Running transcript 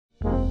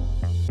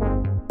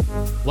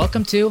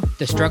Welcome to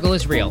The Struggle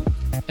is Real,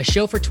 a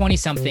show for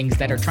 20-somethings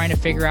that are trying to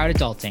figure out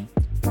adulting.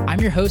 I'm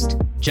your host,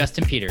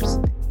 Justin Peters.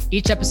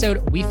 Each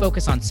episode, we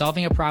focus on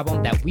solving a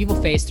problem that we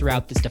will face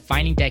throughout this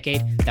defining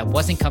decade that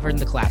wasn't covered in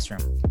the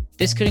classroom.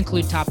 This could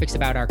include topics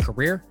about our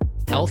career,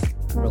 health,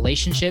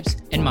 relationships,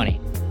 and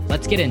money.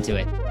 Let's get into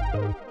it.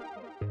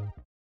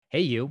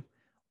 Hey, you.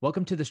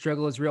 Welcome to The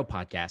Struggle is Real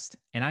podcast,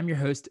 and I'm your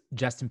host,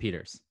 Justin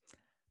Peters.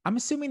 I'm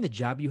assuming the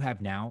job you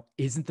have now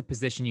isn't the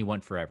position you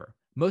want forever.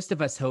 Most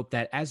of us hope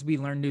that as we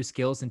learn new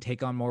skills and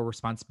take on more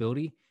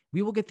responsibility,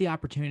 we will get the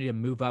opportunity to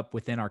move up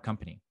within our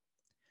company.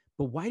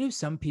 But why do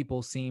some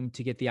people seem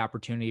to get the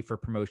opportunity for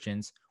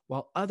promotions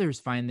while others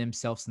find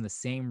themselves in the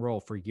same role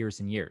for years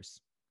and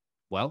years?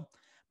 Well,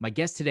 my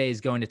guest today is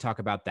going to talk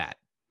about that.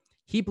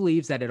 He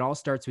believes that it all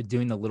starts with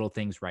doing the little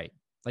things right,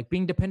 like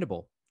being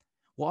dependable.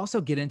 We'll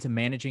also get into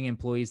managing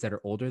employees that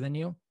are older than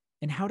you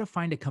and how to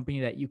find a company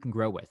that you can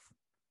grow with.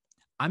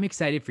 I'm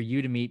excited for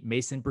you to meet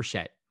Mason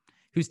Burchette,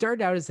 who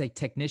started out as a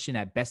technician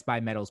at Best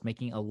Buy Metals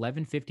making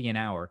 $11.50 an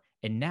hour,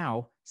 and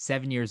now,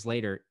 7 years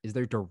later, is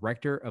their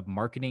director of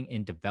marketing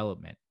and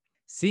development.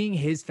 Seeing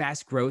his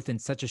fast growth in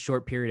such a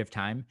short period of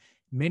time,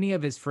 many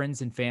of his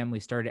friends and family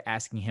started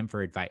asking him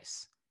for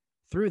advice.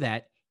 Through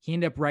that, he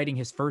ended up writing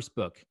his first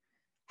book,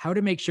 How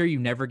to Make Sure You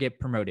Never Get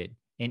Promoted,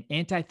 an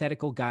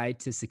antithetical guide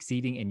to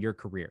succeeding in your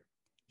career.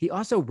 He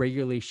also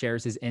regularly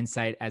shares his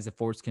insight as a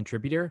Forbes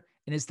contributor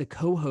and is the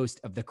co-host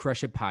of the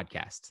Crush It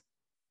podcast.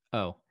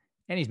 Oh,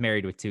 and he's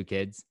married with 2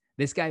 kids.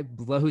 This guy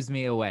blows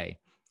me away.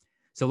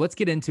 So let's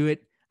get into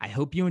it. I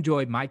hope you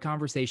enjoyed my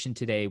conversation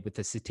today with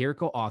the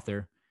satirical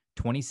author,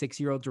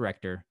 26-year-old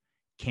director,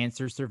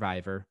 cancer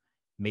survivor,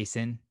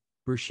 Mason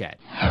Burchette.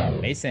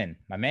 Mason,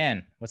 my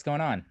man, what's going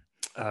on?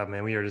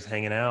 Man, we are just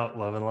hanging out,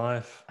 loving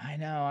life. I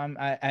know.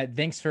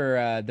 Thanks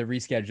for the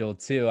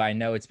reschedule too. I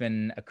know it's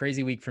been a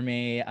crazy week for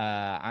me.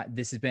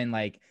 This has been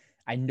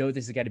I know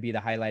this has got to be the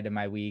highlight of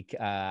my week.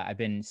 I've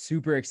been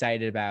super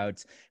excited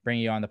about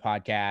bringing you on the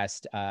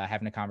podcast,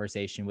 having a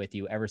conversation with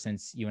you ever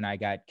since you and I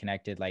got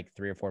connected like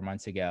 3 or 4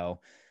 months ago.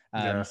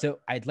 So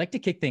I'd like to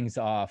kick things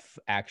off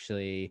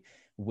actually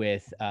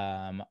with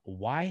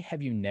why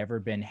have you never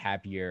been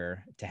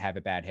happier to have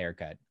a bad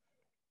haircut?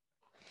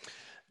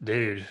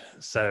 Dude,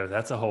 so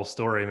that's a whole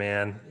story,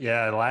 man.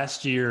 Yeah,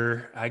 last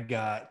year I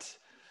got,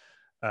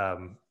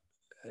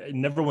 I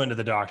never went to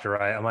the doctor,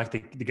 right? I'm like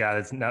the guy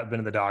that's not been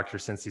to the doctor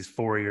since he's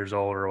 4 years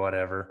old or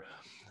whatever.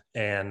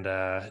 And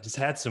just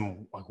had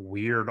some like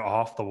weird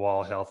off the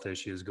wall health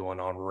issues going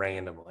on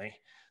randomly.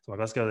 So I'm like,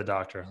 let's go to the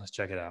doctor. Let's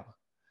check it out.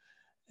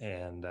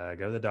 And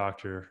go to the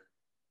doctor.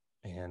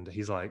 And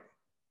he's like,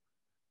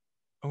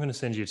 I'm going to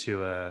send you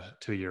to a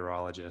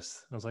urologist.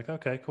 I was like,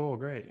 okay, cool,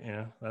 great. You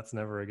know, that's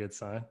never a good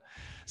sign.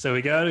 So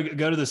we go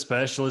to the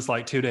specialist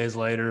like 2 days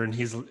later, and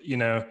he's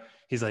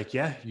like,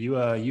 yeah, you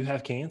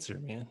have cancer,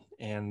 man.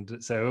 And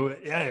so,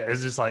 yeah,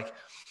 it's just like,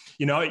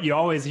 you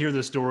always hear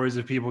the stories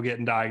of people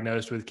getting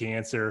diagnosed with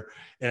cancer,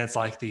 and it's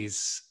like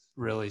these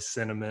really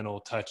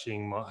sentimental,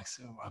 touching, like,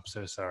 I'm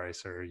so sorry,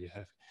 sir.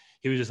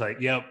 He was just like,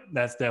 yep,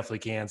 that's definitely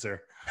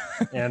cancer.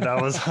 And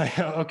I was like,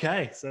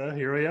 okay, so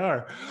here we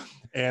are.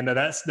 And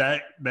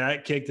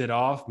that kicked it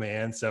off,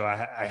 man. So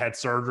I had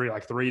surgery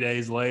like 3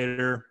 days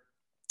later,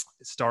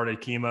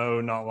 started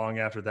chemo not long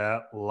after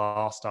that,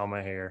 lost all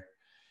my hair.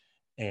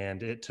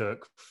 And it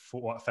took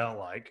what felt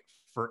like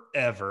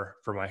forever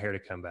for my hair to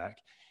come back.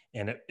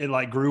 And it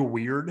like grew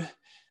weird.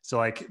 So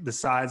like the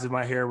sides of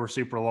my hair were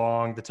super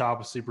long, the top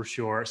was super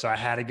short. So I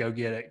had to go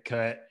get it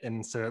cut.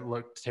 And so it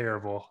looked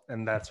terrible.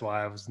 And that's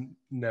why I was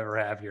never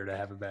happier to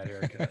have a bad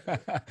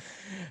haircut.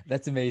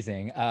 That's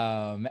amazing.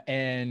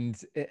 And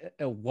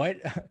what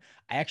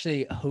I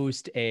actually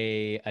host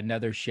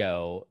another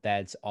show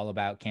that's all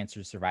about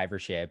cancer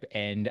survivorship.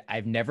 And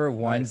I've never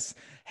once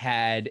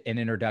had an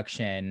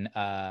introduction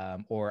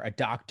or a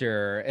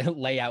doctor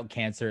lay out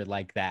cancer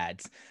like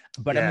that.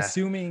 But I'm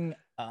assuming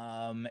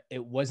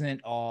it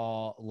wasn't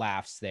all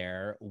laughs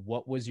there.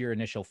 What was your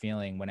initial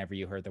feeling whenever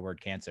you heard the word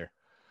cancer?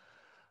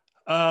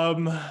 I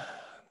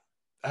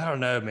don't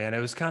know, man. It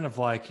was kind of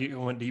like you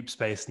went Deep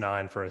Space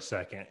Nine for a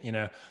second,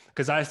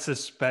 because I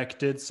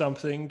suspected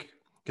something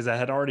because I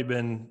had already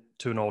been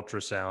to an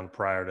ultrasound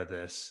prior to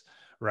this,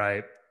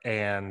 right?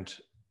 And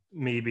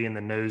me being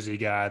the nosy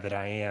guy that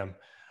I am,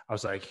 I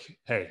was like,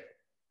 hey,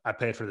 I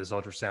paid for this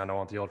ultrasound. I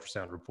want the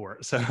ultrasound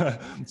report.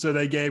 So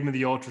they gave me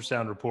the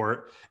ultrasound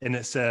report, and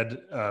it said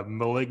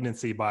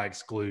malignancy by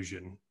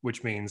exclusion,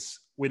 which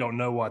means we don't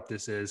know what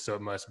this is, so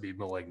it must be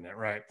malignant,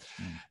 right?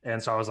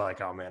 And so I was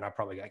like, oh man, I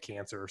probably got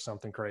cancer or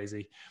something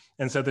crazy.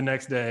 And so the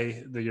next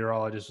day, the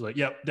urologist was like,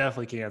 yep,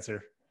 definitely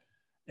cancer.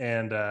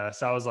 And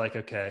so I was like,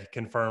 okay,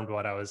 confirmed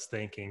what I was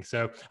thinking.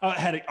 So I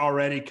had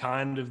already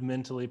kind of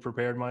mentally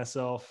prepared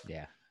myself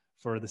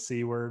for the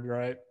C word,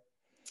 right?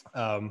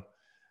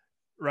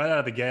 Right out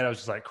of the gate, I was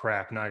just like,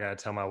 crap, now I got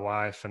to tell my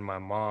wife and my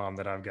mom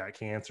that I've got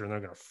cancer, and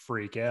they're going to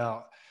freak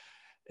out.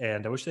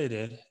 And I wish they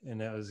did.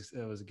 And it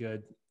was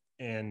good.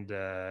 And,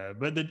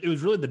 but it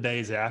was really the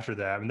days after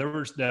that. I mean, there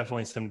was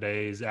definitely some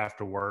days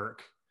after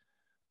work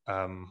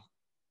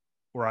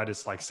where I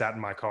just like sat in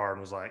my car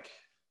and was like,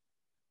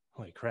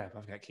 holy crap,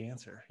 I've got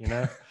cancer,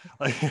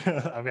 like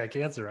I've got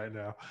cancer right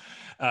now.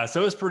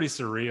 So it was pretty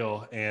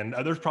surreal. And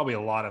there's probably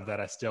a lot of that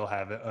I still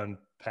have it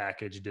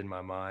unpackaged in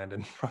my mind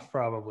and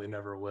probably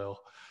never will.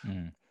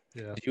 Mm.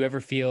 Yeah. Did you ever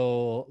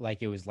feel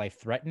like it was life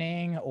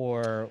threatening,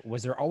 or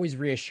was there always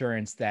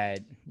reassurance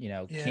that,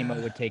 chemo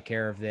Yeah. would take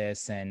care of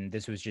this and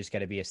this was just going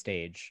to be a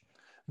stage?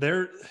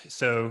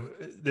 So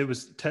there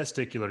was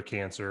testicular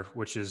cancer,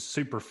 which is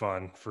super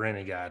fun for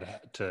any guy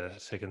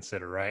to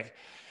consider, right?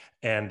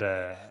 And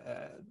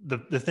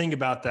the thing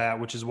about that,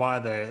 which is why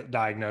the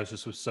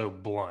diagnosis was so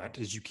blunt,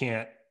 is you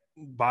can't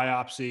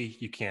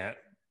biopsy, you can't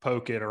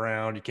poke it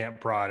around, you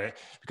can't prod it,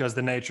 because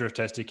the nature of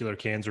testicular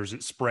cancer is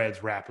it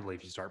spreads rapidly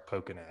if you start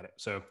poking at it.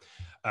 So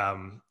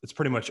it's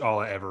pretty much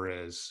all it ever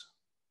is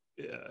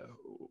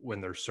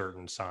when there's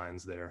certain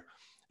signs there.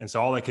 And so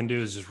all they can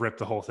do is just rip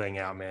the whole thing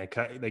out, man.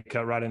 They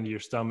cut right into your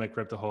stomach,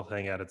 rip the whole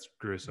thing out. It's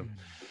gruesome,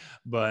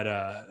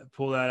 but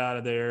pull that out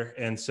of there.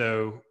 And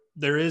so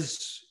there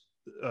is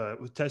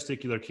with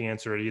testicular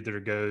cancer,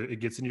 it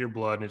gets into your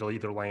blood and it'll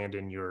either land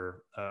in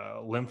your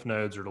lymph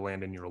nodes or it'll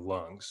land in your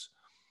lungs.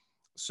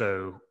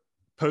 So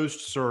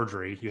post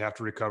surgery, you have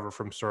to recover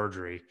from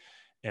surgery,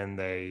 and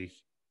they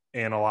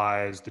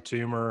analyze the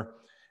tumor,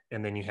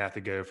 and then you have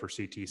to go for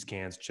CT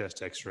scans,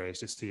 chest x-rays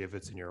to see if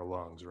it's in your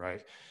lungs,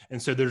 right? And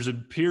so there's a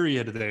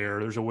period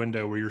there's a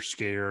window where you're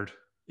scared.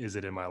 Is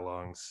it in my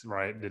lungs,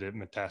 right? Did it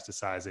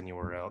metastasize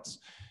anywhere else?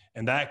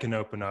 And that can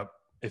open up,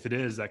 if it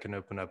is, that can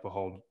open up a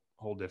whole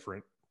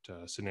different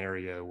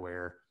scenario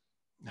where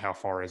how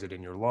far is it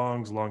in your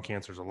lungs? Lung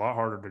cancer is a lot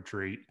harder to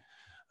treat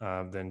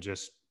than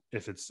just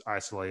if it's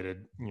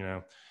isolated,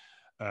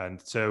 And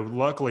so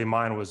luckily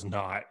mine was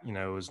not,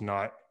 it was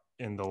not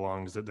in the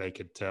lungs that they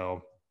could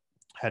tell,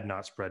 had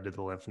not spread to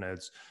the lymph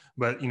nodes.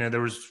 But, there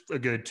was a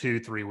good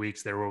 2-3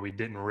 weeks there where we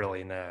didn't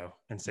really know.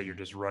 And so you're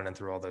just running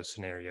through all those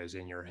scenarios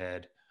in your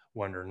head,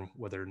 wondering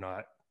whether or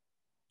not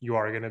you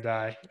are going to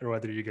die or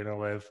whether you're going to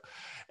live.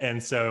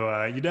 And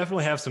so you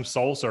definitely have some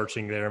soul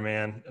searching there,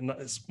 man. And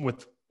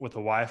with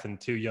a wife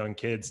and 2 young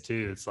kids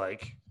too. It's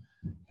like,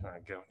 can I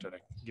go to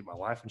get my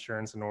life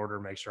insurance in order,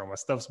 make sure all my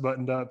stuff's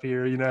buttoned up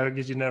here,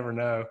 because you never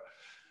know.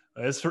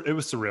 It was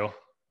surreal.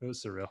 It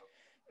was surreal.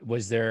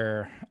 Was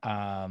there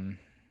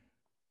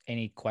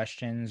any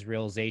questions,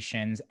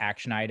 realizations,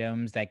 action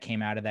items that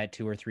came out of that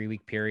 2 or 3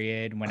 week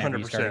period whenever 100%.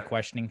 you started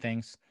questioning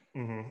things?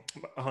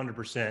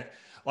 100%.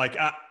 Like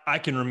I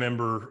can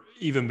remember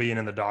even being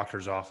in the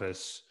doctor's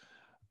office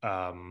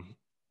the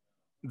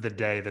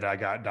day that I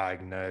got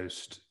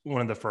diagnosed.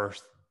 One of the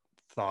first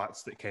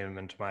thoughts that came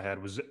into my head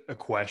was a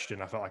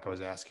question I felt like I was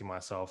asking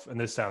myself. And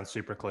this sounds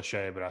super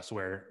cliche, but I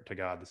swear to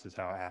God, this is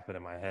how it happened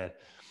in my head.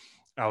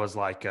 I was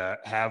like,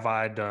 have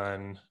I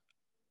done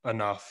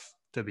enough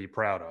to be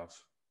proud of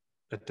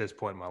at this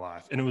point in my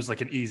life? And it was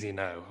like an easy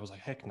no. I was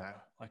like, heck no,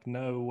 like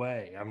no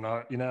way. I'm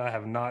not, I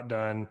have not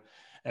done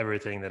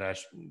everything that I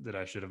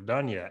should have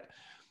done yet.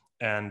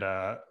 And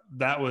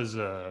that was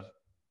a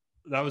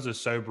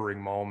sobering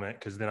moment,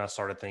 because then I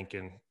started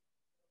thinking,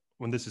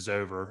 when this is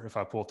over, if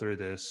I pull through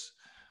this,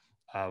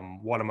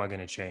 what am I going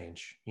to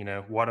change?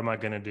 What am I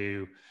going to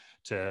do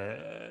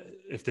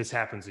if this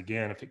happens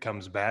again, if it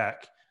comes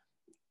back,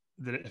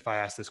 that if I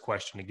ask this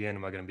question again,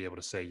 am I going to be able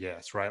to say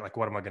yes, right? Like,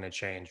 what am I going to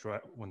change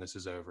right when this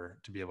is over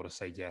to be able to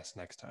say yes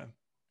next time?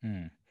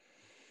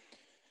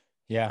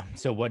 Yeah.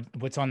 So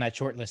what's on that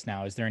short list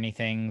now? Is there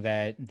anything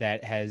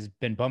that has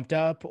been bumped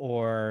up,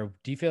 or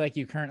do you feel like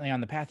you're currently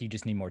on the path? You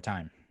just need more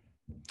time?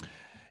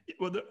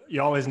 Well,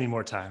 you always need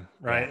more time,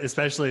 right? Yeah.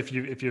 Especially if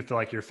you feel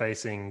like you're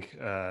facing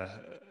a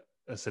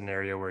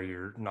scenario where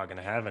you're not going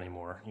to have any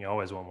more. You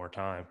always want more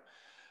time.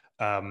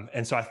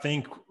 And so I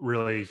think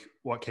really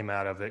what came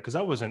out of it, because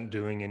I wasn't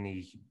doing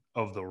any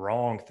of the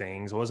wrong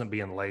things. I wasn't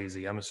being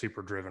lazy. I'm a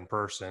super driven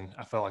person.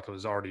 I felt like I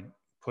was already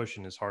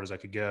pushing as hard as I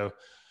could go,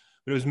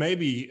 but it was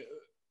maybe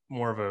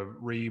more of a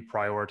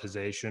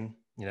reprioritization.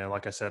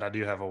 Like I said, I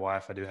do have a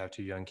wife, I do have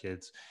 2 young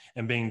kids,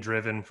 and being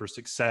driven for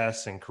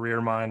success and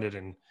career minded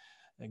and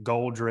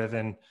goal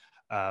driven.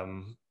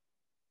 That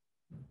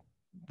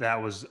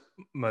was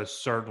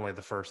most certainly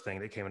the first thing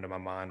that came into my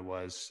mind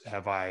was,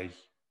 have I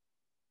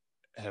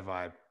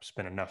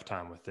spent enough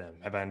time with them?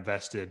 Have I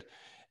invested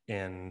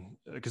in,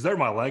 because they're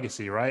my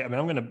legacy, right? I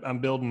mean, I'm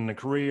building a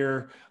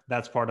career.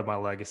 That's part of my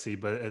legacy.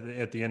 But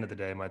at the end of the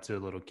day, my 2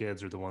 little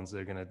kids are the ones that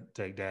are going to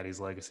take daddy's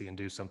legacy and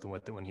do something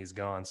with it when he's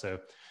gone. So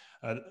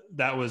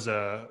that was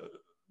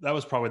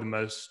probably the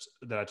most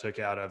that I took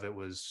out of it.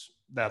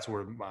 That's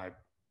where my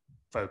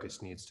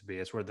focus needs to be.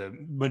 It's where the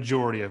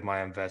majority of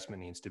my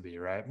investment needs to be,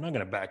 right? I'm not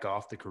going to back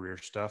off the career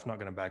stuff. I'm not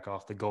going to back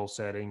off the goal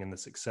setting and the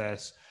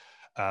success.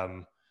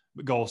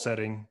 But goal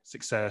setting,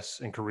 success,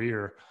 and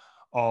career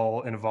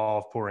all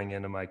involve pouring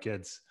into my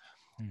kids.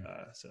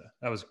 So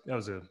it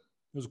was a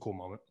cool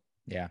moment.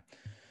 Yeah.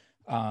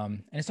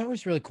 And it's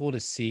always really cool to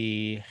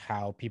see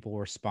how people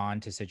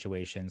respond to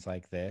situations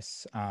like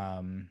this.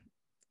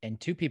 And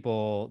 2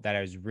 people that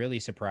I was really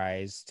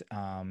surprised,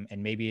 and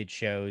maybe it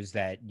shows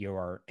that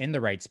you're in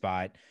the right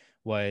spot,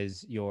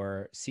 was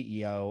your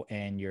CEO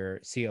and your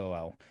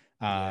COO.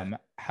 Yeah.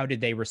 How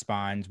did they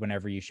respond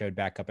whenever you showed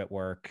back up at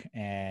work?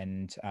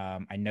 And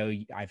I know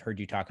I've heard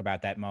you talk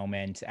about that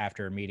moment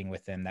after meeting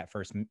with them, that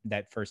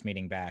first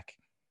meeting back.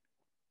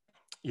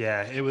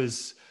 Yeah, it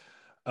was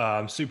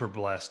super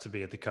blessed to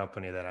be at the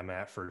company that I'm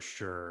at for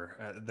sure.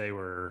 They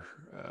were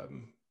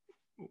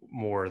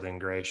more than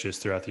gracious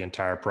throughout the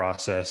entire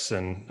process,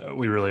 and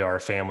we really are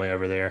a family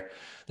over there.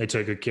 They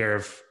took good care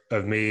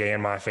of me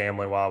and my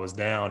family while I was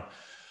down.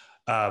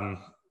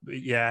 But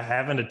yeah,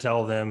 having to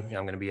tell them, I'm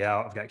going to be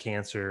out, I've got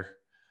cancer.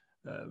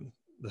 Um,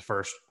 the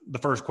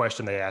first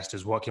question they asked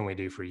is, what can we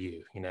do for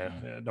you?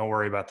 Don't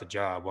worry about the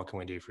job. What can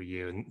we do for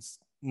you? And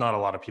not a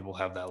lot of people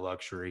have that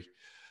luxury.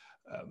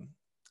 Um,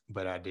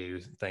 but I do,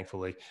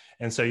 thankfully.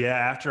 And so, yeah,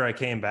 after I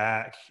came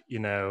back,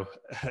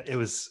 it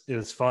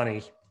was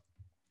funny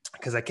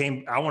because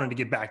I wanted to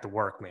get back to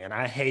work, man.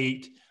 I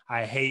hate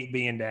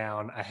being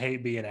down. I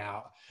hate being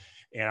out.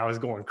 And I was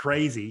going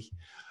crazy,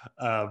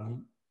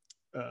 um,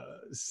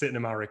 sitting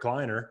in my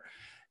recliner.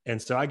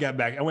 And so I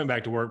went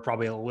back to work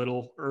probably a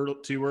little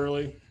too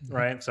early.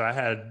 Right. So I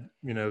had,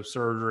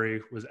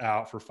 surgery, was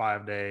out for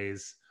 5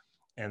 days.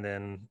 And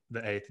then the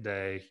 8th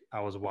day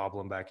I was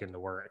wobbling back into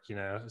work,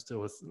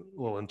 still with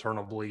a little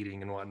internal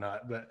bleeding and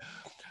whatnot. But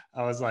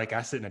I was like,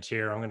 I sit in a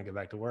chair, I'm going to go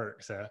back to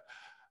work. So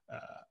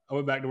I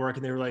went back to work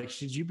and they were like,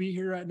 should you be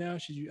here right now?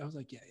 I was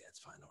like, yeah, it's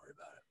fine. Don't worry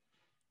about it.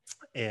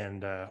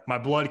 And my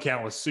blood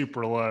count was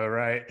super low.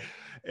 Right.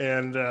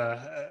 And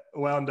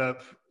wound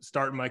up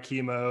starting my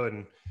chemo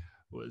and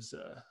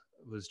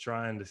was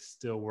trying to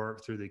still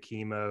work through the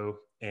chemo,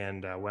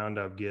 and wound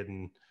up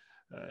getting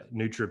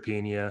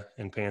neutropenia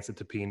and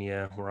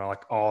pancytopenia, where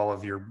like all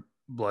of your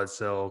blood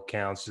cell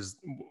counts just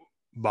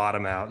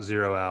bottom out,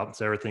 zero out.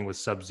 So everything was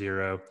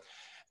sub-zero.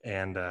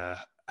 And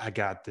I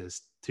got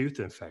this tooth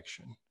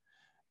infection.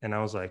 And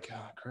I was like,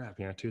 oh crap,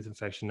 tooth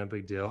infection, no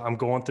big deal. I'm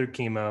going through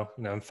chemo.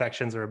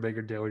 Infections are a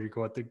bigger deal when you're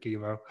going through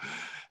chemo.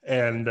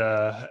 And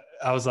I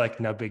was like,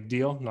 no big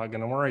deal. Not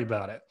going to worry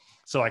about it.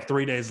 So like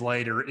 3 days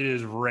later, it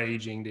is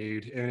raging,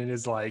 dude. And it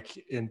is like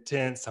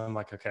intense. I'm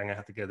like, okay, I'm gonna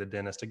have to go to the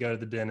dentist. I go to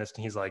the dentist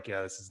and he's like,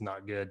 yeah, this is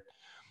not good.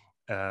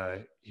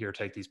 Here,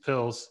 take these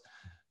pills.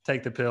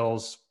 Take the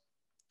pills.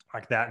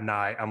 Like that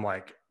night, I'm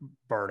like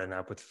burning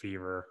up with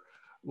fever,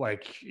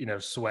 like,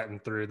 sweating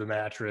through the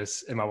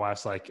mattress. And my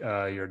wife's like,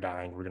 you're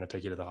dying. We're going to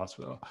take you to the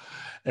hospital.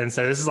 And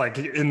so this is like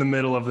in the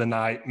middle of the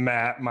night.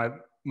 Matt,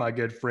 my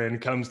good friend,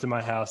 comes to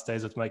my house,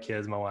 stays with my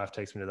kids. My wife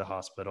takes me to the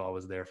hospital. I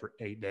was there for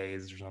 8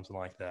 days or something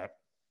like that.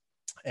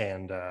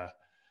 And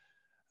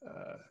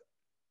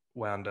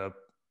wound up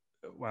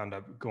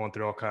going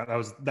through all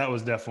kinds. That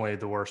was definitely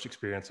the worst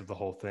experience of the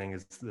whole thing,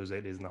 is those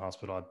 8 days in the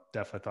hospital. I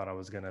definitely thought I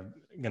was gonna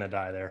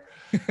die there.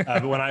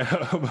 But when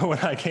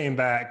I came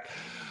back,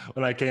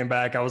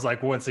 I was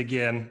like, once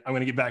again, I'm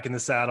gonna get back in the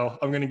saddle.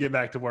 I'm gonna get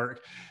back to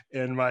work.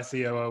 And my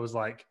COO was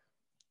like,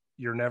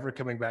 you're never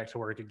coming back to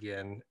work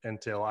again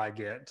until I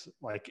get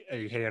like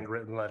a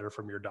handwritten letter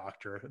from your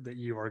doctor that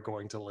you are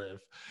going to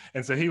live.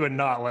 And so he would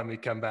not let me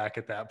come back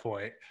at that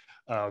point,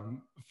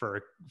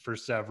 for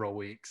several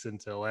weeks,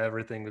 until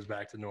everything was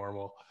back to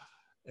normal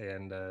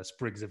and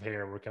sprigs of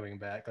hair were coming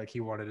back. Like he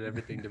wanted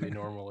everything to be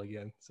normal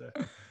again. So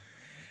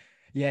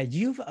yeah,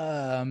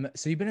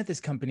 so you've been at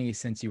this company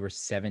since you were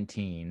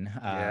 17,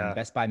 yeah.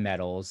 Best Buy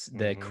Metals.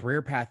 The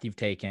career path you've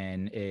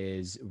taken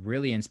is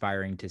really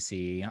inspiring to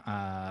see.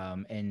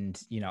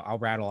 And I'll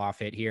rattle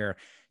off it here: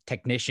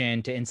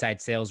 technician to inside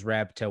sales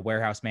rep to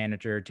warehouse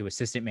manager to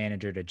assistant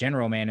manager to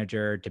general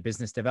manager to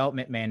business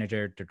development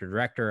manager to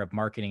director of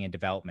marketing and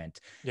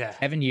development. Yeah.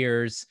 7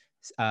 years,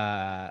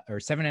 or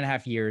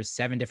 7.5 years,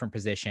 7 different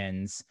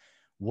positions.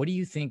 What do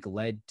you think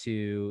led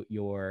to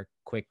your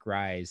quick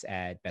rise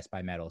at Best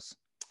Buy Metals?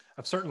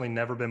 I've certainly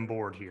never been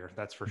bored here.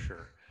 That's for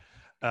sure.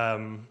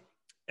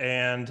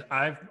 And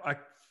I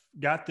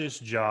got this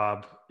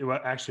job. It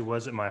actually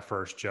wasn't my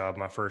first job.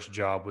 My first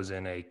job was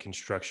in a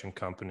construction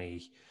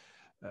company,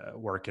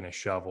 working a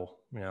shovel.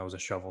 I was a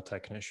shovel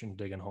technician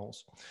digging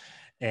holes,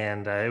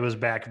 and it was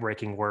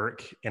backbreaking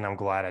work. And I'm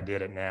glad I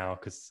did it now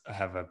because I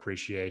have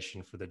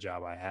appreciation for the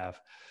job I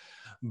have.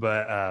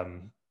 But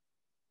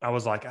I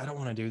was like, I don't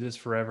want to do this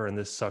forever, and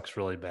this sucks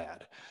really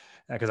bad,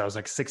 because I was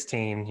like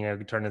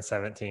 16, turning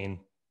 17,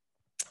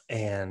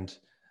 and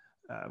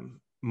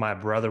my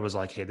brother was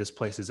like, hey, this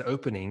place is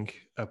opening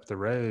up the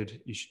road.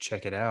 You should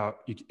check it out.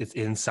 It's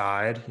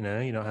inside,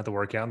 you don't have to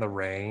work out in the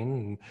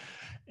rain.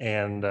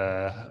 And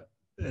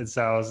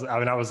so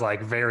I was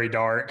like, very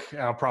dark.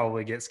 I'll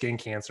probably get skin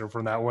cancer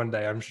from that one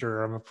day. I'm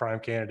sure I'm a prime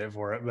candidate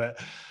for it, but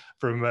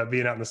from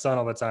being out in the sun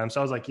all the time.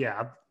 So I was like,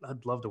 yeah,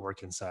 I'd love to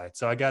work inside.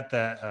 So I got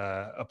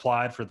that,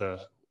 applied for the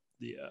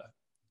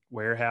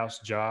warehouse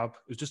job.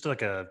 It was just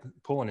like a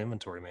pulling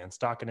inventory, man,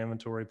 stocking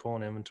inventory,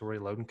 pulling inventory,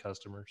 loading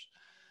customers,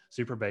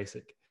 super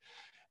basic.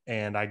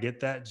 And I get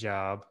that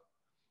job.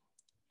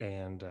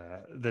 And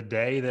the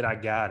day that I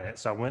got it,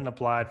 so I went and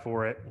applied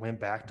for it, went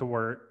back to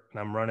work, and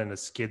I'm running a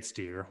skid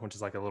steer, which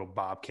is like a little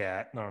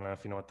Bobcat. I don't know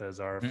if you know what those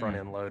are, front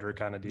end loader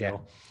kind of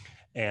deal.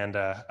 Yeah. And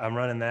I'm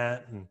running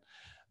that, and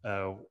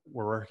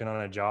we're working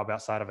on a job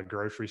outside of a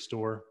grocery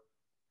store.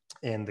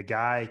 And the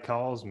guy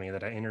calls me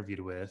that I interviewed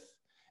with.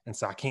 And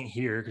so I can't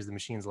hear because the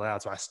machine's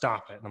loud. So I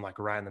stop it. And I'm like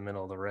right in the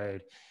middle of the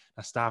road.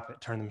 I stop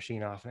it, turn the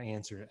machine off, and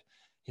answer it.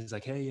 He's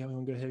like, hey, yeah, we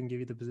want to go ahead and give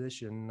you the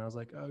position. And I was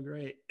like, oh,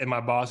 great. And my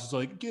boss was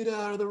like, get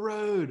out of the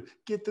road,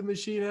 get the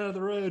machine out of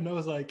the road. And I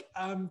was like,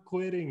 I'm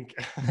quitting.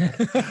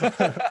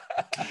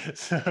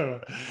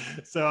 so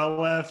I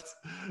left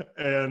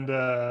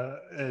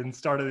and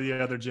started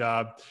the other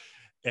job.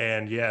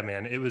 And yeah,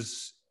 man, it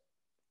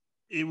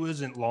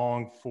wasn't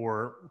long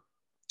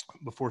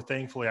before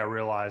thankfully I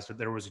realized that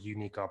there was a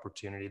unique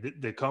opportunity.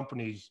 The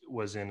company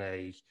was in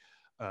a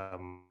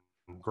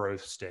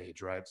growth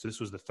stage, right? So this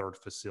was the third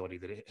facility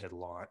that it had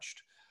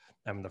launched.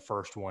 The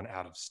first one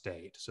out of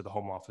state. So the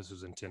home office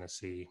was in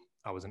Tennessee.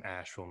 I was in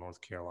Asheville, North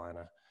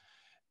Carolina.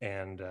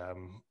 And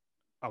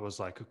I was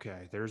like,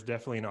 okay, there's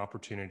definitely an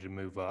opportunity to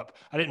move up.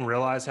 I didn't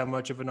realize how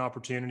much of an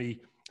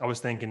opportunity. I was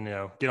thinking,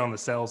 get on the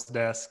sales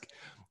desk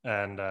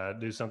and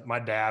do something. My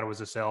dad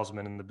was a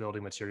salesman in the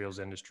building materials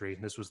industry.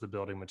 This was the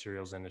building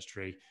materials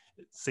industry.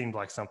 It seemed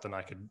like something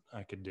I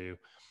could do.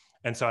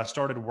 And so I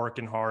started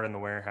working hard in the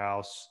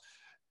warehouse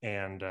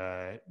and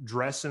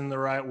dressing the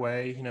right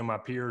way. My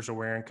peers are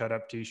wearing cut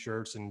up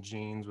t-shirts and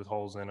jeans with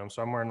holes in them.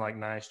 So I'm wearing like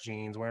nice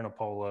jeans, wearing a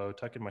polo,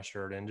 tucking my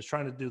shirt in, just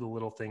trying to do the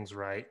little things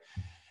right.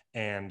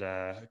 And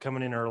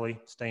coming in early,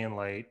 staying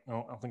late. I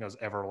don't think I was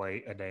ever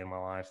late a day in my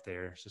life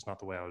there. It's just not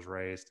the way I was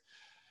raised.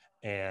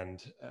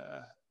 And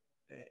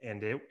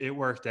it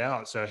worked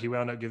out. So he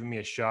wound up giving me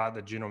a shot.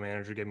 The general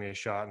manager gave me a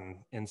shot in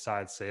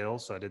inside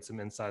sales. So I did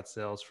some inside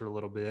sales for a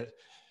little bit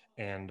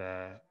and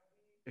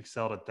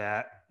excelled at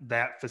that.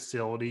 That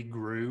facility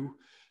grew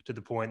to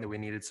the point that we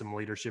needed some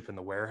leadership in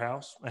the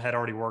warehouse. I had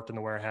already worked in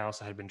the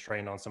warehouse. I had been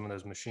trained on some of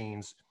those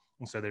machines.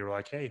 And so they were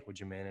like, hey, would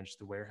you manage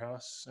the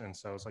warehouse? And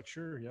so I was like,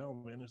 sure, yeah, I'll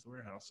manage the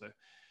warehouse. So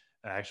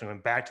I actually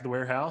went back to the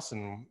warehouse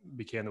and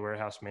became the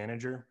warehouse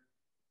manager.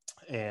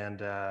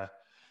 And I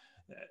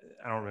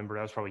don't remember,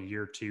 that was probably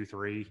year 2,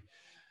 3.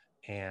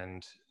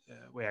 And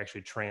we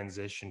actually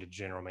transitioned to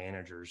general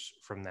managers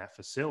from that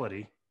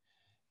facility.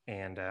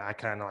 And I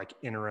kind of like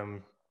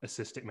interim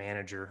assistant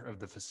manager of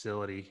the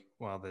facility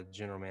while the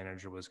general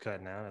manager was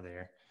cutting out of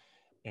there.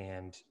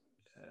 And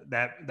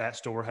that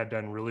store had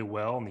done really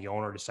well, and the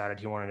owner decided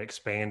he wanted to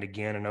expand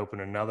again and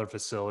open another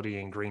facility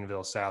in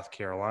Greenville, South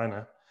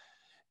Carolina.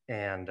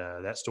 And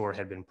that store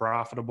had been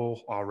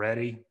profitable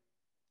already.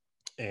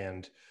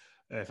 And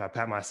if I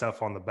pat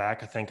myself on the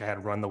back, I think I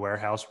had run the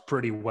warehouse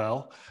pretty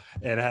well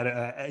and had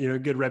a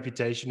good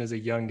reputation as a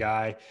young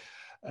guy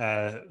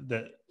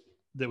that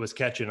was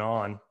catching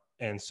on.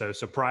 And so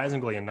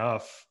surprisingly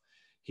enough,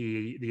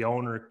 the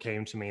owner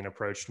came to me and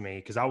approached me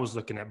because I was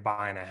looking at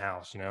buying a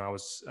house. I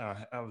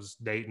was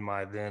dating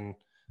my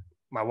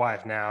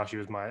wife now. She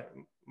was my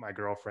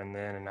girlfriend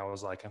then. And I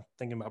was like, I'm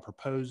thinking about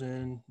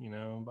proposing,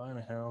 buying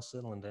a house,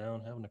 settling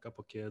down, having a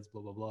couple kids,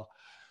 blah, blah, blah.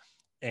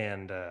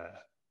 And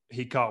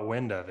he caught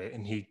wind of it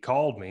and he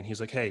called me and he's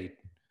like, hey,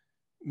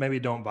 maybe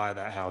don't buy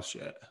that house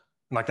yet.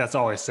 And like, that's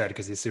all I said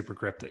because he's super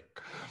cryptic.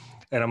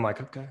 And I'm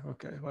like,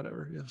 okay,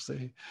 whatever. You'll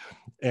see.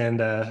 And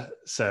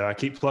so I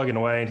keep plugging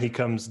away, and he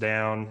comes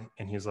down,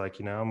 and he's like,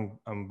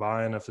 I'm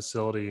buying a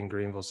facility in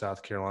Greenville,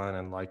 South Carolina,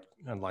 and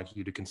I'd like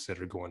you to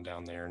consider going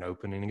down there and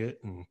opening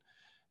it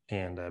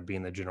and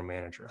being the general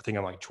manager. I think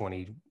I'm like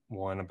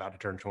 21, about to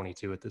turn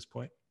 22 at this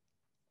point.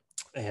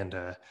 And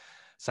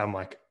so I'm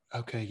like,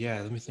 okay, yeah,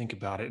 let me think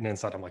about it. And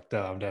inside I'm like,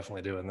 duh, I'm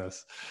definitely doing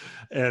this.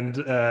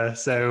 And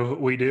so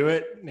we do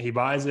it. He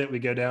buys it. We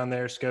go down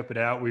there, scope it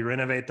out. We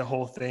renovate the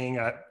whole thing.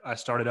 I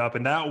started up,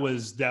 and that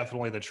was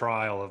definitely the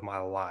trial of my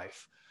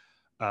life.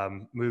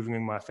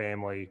 Moving my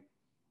family,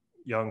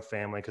 young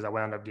family, because I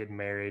wound up getting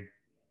married.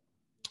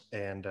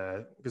 And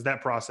because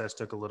that process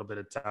took a little bit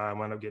of time,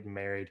 wound up getting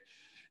married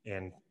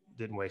and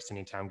didn't waste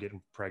any time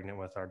getting pregnant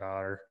with our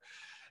daughter.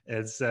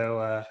 And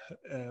so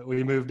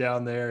we moved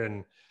down there,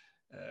 and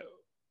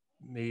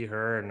me,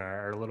 her, and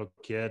our little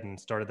kid, and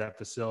started that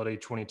facility.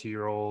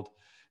 22-year-old.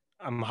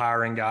 I'm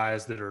hiring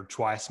guys that are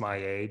twice my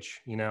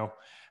age,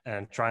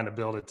 and trying to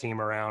build a team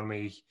around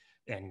me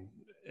and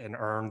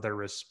earn their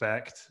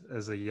respect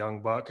as a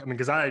young buck. I mean,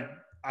 because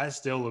I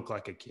still look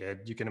like a kid.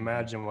 You can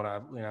imagine when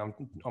I'm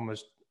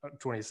almost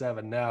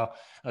 27 now.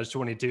 I was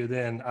 22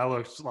 then. I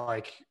looked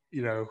like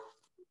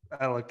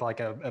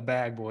a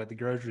bag boy at the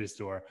grocery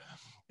store,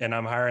 and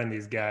I'm hiring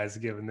these guys,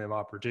 giving them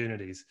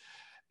opportunities.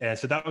 And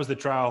so that was the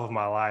trial of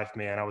my life,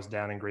 man. I was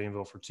down in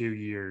Greenville for 2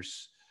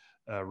 years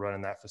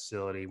running that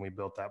facility. We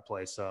built that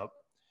place up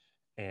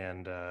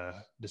and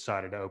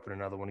decided to open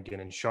another one again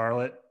in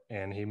Charlotte.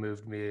 And he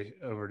moved me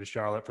over to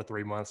Charlotte for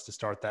 3 months to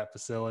start that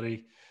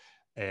facility.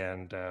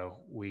 And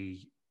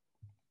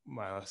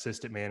my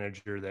assistant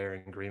manager there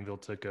in Greenville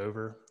took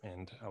over.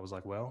 And I was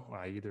like, well,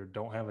 I either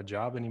don't have a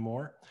job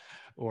anymore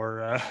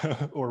or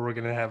we're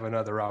going to have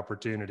another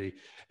opportunity.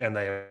 And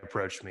they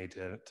approached me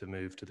to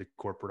move to the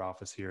corporate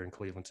office here in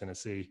Cleveland,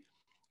 Tennessee,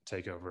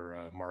 take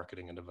over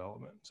marketing and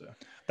development. So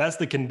that's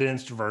the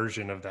condensed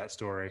version of that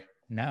story.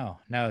 No,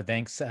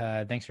 thanks.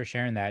 Thanks for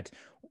sharing that.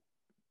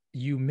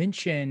 You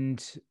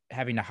mentioned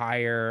having to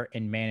hire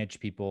and manage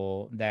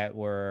people that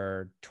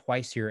were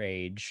twice your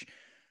age.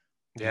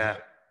 Yeah.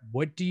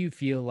 What do you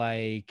feel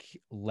like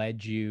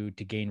led you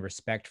to gain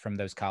respect from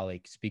those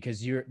colleagues?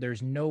 Because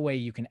there's no way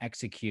you can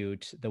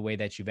execute the way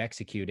that you've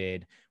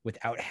executed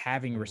without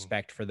having Mhm.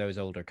 respect for those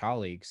older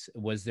colleagues.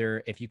 Was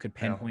there, if you could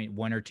Yeah. pinpoint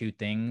one or two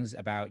things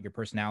about your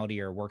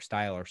personality or work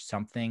style or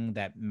something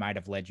that might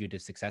have led you to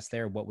success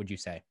there, what would you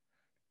say?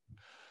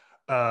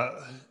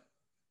 Uh,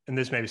 and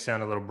this may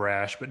sound a little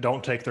brash, but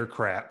don't take their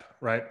crap,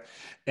 right?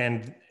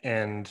 And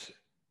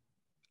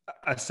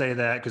I say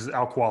that because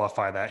I'll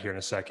qualify that here in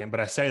a second, but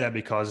I say that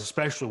because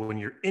especially when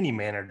you're any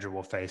manager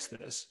will face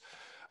this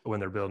when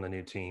they're building a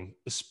new team,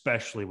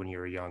 especially when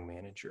you're a young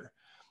manager.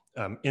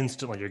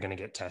 Instantly you're going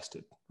to get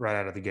tested right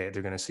out of the gate.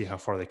 They're going to see how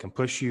far they can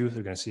push you.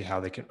 They're going to see how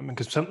they can, I mean,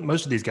 because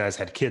most of these guys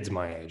had kids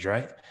my age,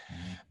 right?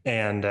 Mhm.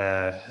 And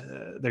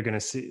they're going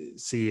to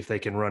see if they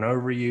can run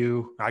over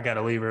you. I got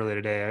to leave early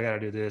today. I got to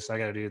do this. I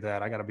got to do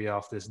that. I got to be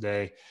off this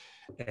day,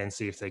 and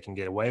see if they can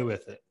get away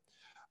with it.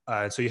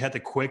 So you have to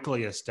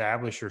quickly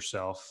establish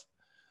yourself.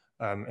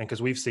 And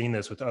because we've seen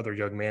this with other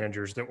young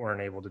managers that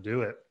weren't able to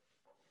do it,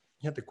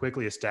 you have to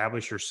quickly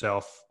establish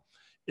yourself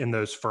in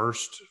those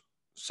first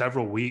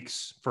several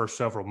weeks, first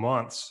several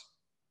months,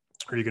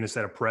 or you're going to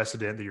set a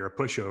precedent that you're a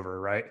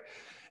pushover, right?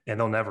 And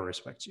they'll never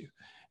respect you,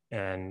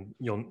 and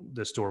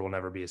the store will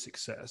never be a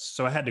success.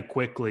 So I had to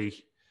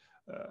quickly,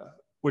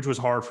 which was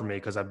hard for me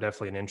because I'm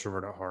definitely an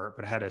introvert at heart,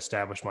 but I had to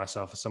establish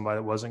myself as somebody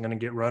that wasn't going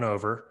to get run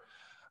over.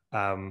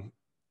 Um,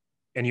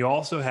 and you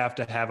also have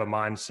to have a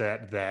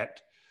mindset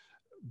that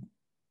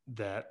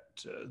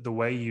the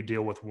way you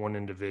deal with one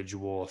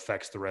individual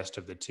affects the rest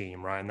of the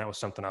team, right? And that was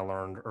something I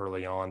learned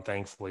early on,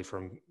 thankfully,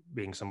 from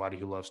being somebody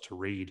who loves to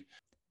read.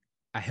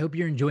 I hope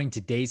you're enjoying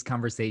today's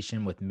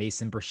conversation with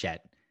Mason Burchette.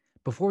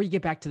 Before we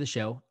get back to the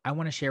show, I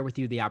want to share with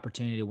you the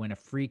opportunity to win a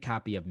free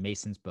copy of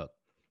Mason's book,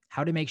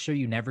 How to Make Sure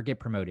You Never Get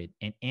Promoted,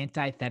 an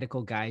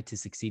antithetical guide to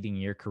succeeding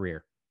in your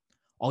career.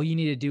 All you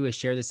need to do is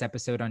share this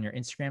episode on your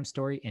Instagram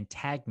story and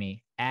tag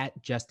me at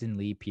Justin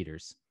Lee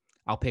Peters.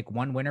 I'll pick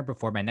one winner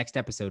before my next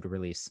episode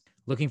release.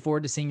 Looking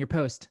forward to seeing your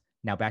post.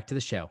 Now back to the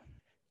show.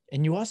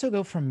 And you also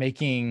go from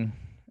making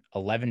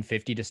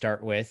 1150 to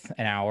start with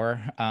an hour,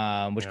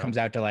 which Yeah. comes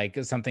out to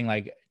like something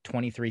like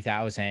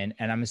 23,000.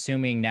 And I'm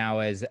assuming now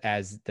as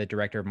the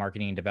director of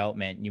marketing and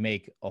development, you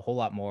make a whole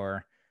lot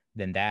more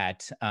than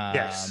that.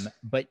 Yes.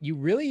 But you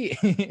really,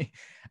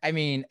 I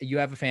mean, you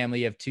have a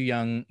family of two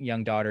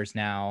young daughters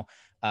now.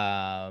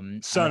 I'm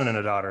a, Son and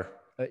a daughter.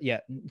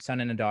 yeah,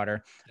 son and a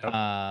daughter. Yep.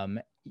 Um,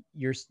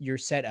 you're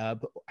set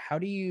up.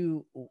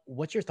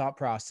 What's your thought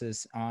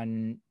process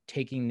on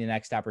taking the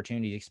next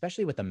opportunity,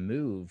 especially with a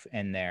move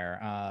in there?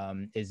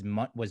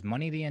 Was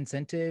money the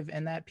incentive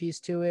in that piece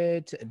to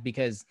it?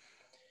 Because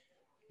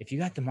if you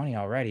got the money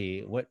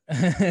already, what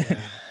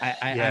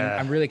I'm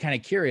Yeah. really kind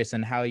of curious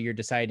on how you're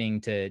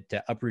deciding to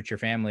uproot your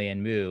family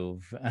and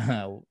move.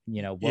 What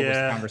was the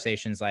Yeah.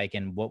 conversations like,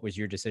 and what was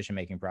your decision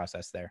making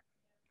process there?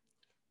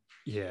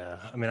 Yeah.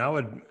 I mean,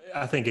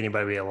 I think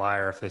anybody would be a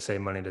liar if they say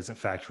money doesn't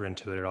factor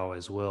into it. It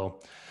always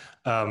will.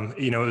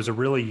 It was a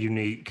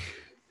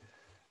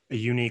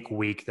unique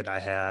week that I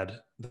had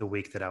the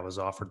week that I was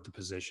offered the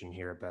position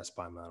here at Best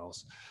Buy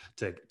Metals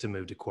to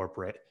move to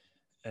corporate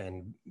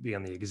and be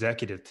on the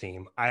executive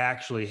team. I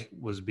actually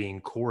was being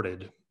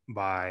courted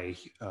by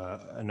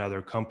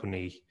another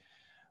company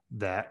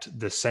that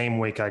the same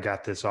week I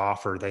got this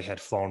offer, they had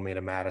flown me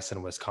to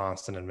Madison,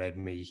 Wisconsin, and made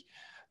me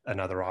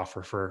another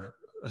offer for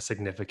a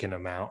significant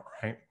amount,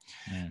 right?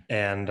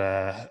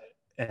 Mm.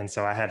 And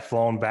so I had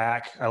flown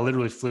back. I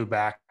literally flew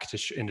back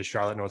into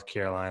Charlotte, North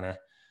Carolina,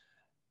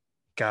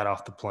 got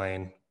off the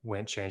plane,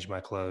 went, changed my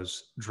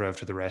clothes, drove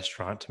to the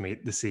restaurant to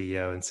meet the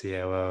CEO and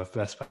COO of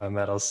Best Buy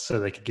Metals so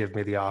they could give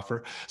me the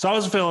offer. So I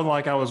was feeling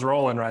like I was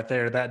rolling right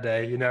there that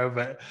day,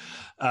 but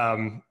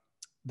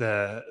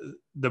the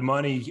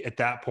money at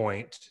that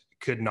point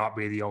could not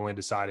be the only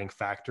deciding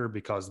factor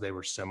because they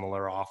were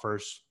similar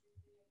offers.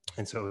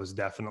 And so it was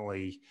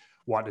definitely,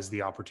 what does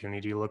the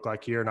opportunity look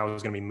like here? And I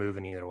was going to be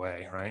moving either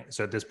way, right?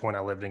 So at this point, I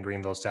lived in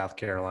Greenville, South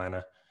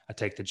Carolina. I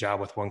take the job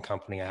with one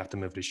company, I have to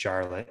move to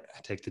Charlotte. I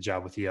take the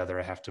job with the other,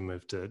 I have to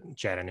move to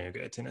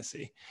Chattanooga,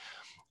 Tennessee.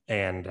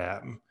 And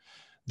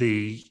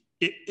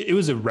it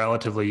was a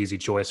relatively easy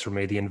choice for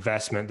me. The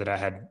investment that I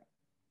had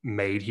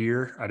made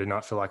here, I did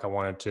not feel like I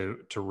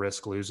wanted to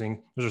risk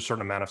losing. There's a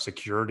certain amount of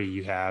security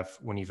you have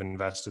when you've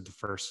invested the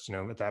first,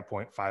 at that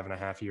point,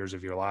 5.5 years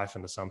of your life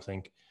into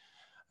something.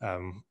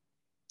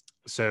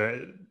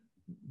 So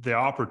the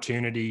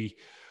opportunity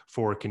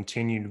for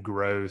continued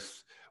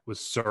growth was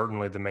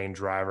certainly the main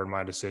driver in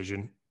my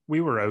decision.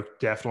 We were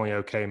definitely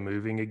okay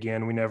moving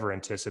again. We never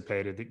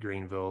anticipated that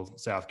Greenville,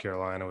 South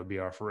Carolina would be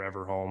our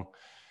forever home.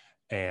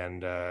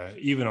 And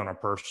even on a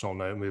personal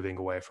note, moving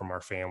away from our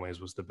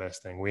families was the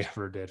best thing we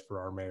ever did for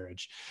our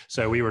marriage.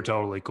 So we were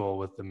totally cool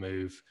with the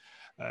move.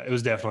 It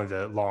was definitely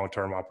the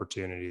long-term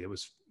opportunity that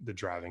was the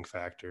driving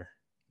factor.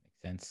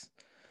 Makes sense.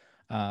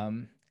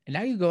 And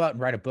now you go out and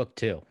write a book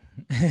too.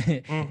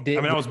 I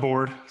mean, I was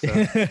bored. So.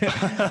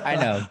 I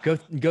know.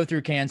 Go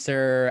through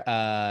cancer.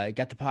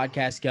 Got the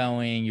podcast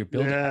going. You're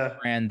building a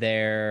brand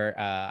there.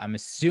 I'm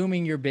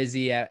assuming you're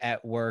busy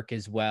at work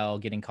as well,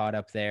 getting caught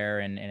up there,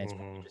 and it's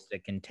probably just a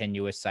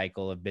continuous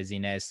cycle of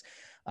busyness.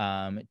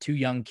 2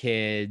 young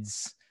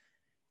kids.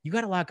 You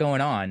got a lot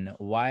going on.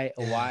 Why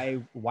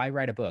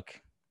write a book?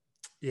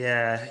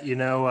 Yeah,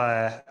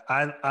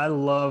 I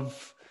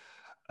love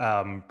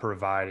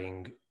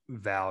providing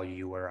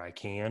value where I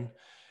can,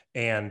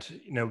 and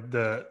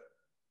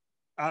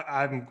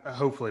I'm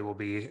hopefully will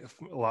be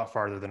a lot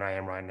farther than I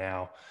am right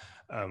now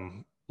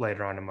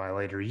later on in my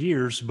later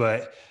years,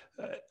 but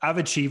I've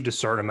achieved a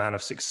certain amount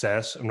of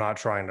success. I'm not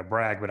trying to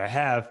brag, but I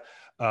have.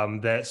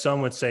 That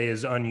some would say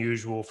is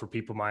unusual for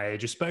people my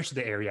age,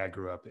 especially the area I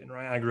grew up in,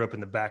 right? I grew up in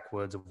the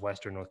backwoods of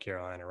Western North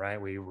Carolina, right?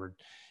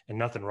 And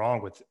nothing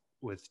wrong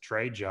with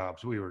trade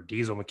jobs. We were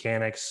diesel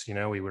mechanics,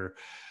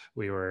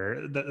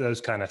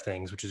 those kind of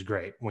things, which is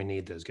great. We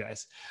need those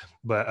guys.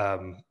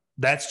 But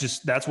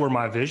that's where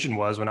my vision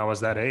was when I was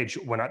that age.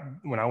 When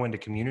I went to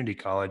community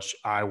college,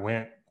 I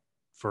went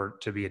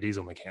to be a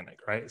diesel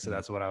mechanic, right? So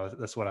that's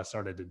what I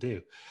started to do.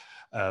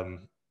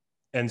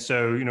 And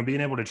so, being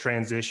able to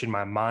transition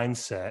my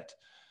mindset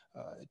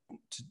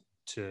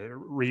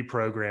to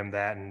reprogram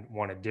that and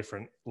want a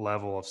different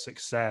level of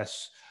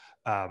success,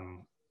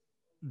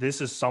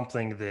 this is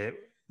something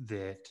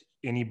that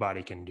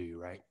anybody can do,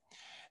 right?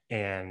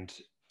 And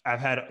I've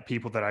had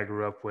people that I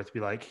grew up with be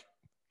like,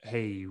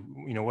 "Hey,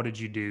 what did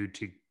you do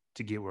to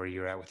get where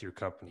you're at with your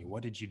company?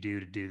 What did you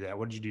do to do that?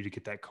 What did you do to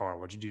get that car?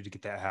 What did you do to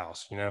get that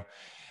house?"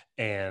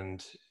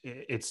 And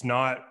it's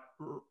not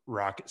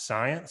rocket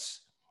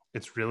science.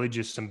 It's really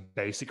just some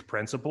basic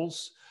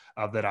principles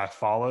that I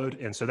followed.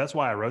 And so that's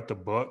why I wrote the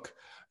book,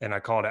 and I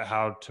called it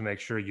How to Make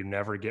Sure You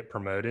Never Get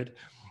Promoted,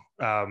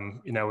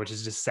 which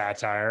is just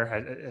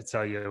satire. I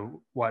tell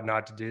you what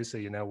not to do so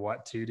you know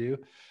what to do.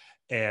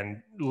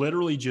 And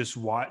literally just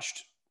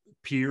watched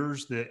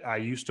peers that I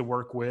used to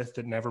work with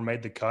that never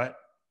made the cut.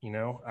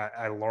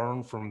 I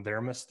learned from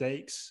their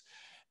mistakes.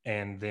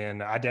 And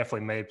then I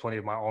definitely made plenty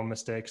of my own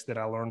mistakes that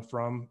I learned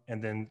from.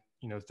 And then,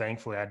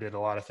 thankfully I did a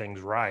lot of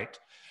things right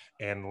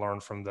and learn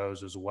from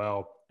those as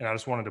well. And I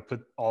just wanted to put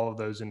all of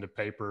those into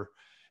paper,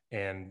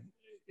 and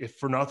if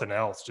for nothing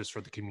else, just for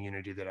the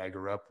community that I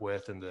grew up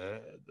with and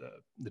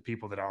the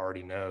people that I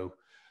already know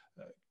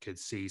could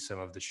see some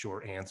of the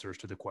short answers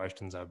to the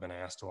questions I've been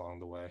asked along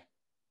the way.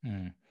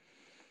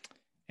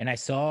 And I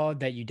saw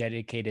that you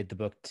dedicated the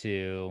book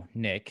to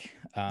Nick.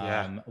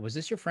 Was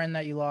this your friend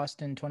that you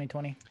lost in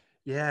 2020?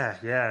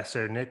 Yeah.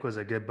 So Nick was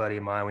a good buddy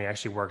of mine. We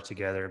actually worked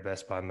together at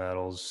Best Buy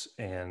Metals,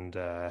 and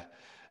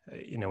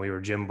we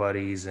were gym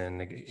buddies,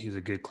 and he was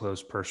a good,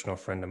 close personal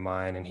friend of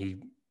mine. And he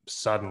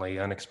suddenly,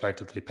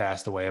 unexpectedly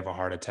passed away of a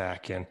heart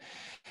attack.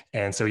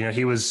 And so, he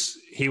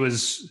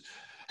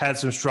had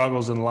some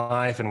struggles in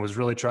life and was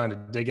really trying to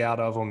dig out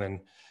of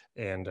them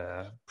and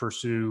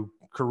pursue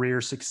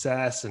career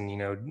success and,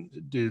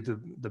 do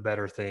the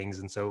better things.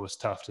 And so it was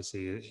tough to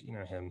see,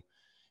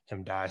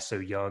 him die so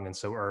young and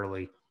so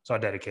early. So I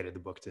dedicated the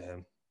book to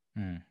him.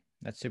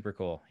 That's super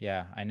cool.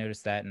 Yeah, I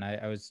noticed that, and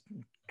I was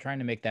trying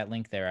to make that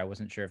link there. I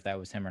wasn't sure if that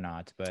was him or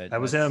not, but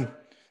that was him.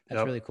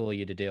 That's really cool of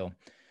you to do.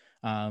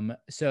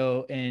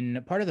 So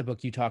in part of the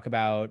book, you talk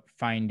about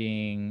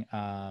finding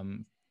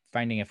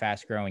a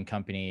fast growing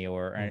company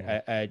or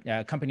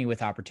a company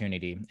with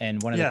opportunity.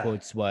 And one of the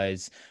quotes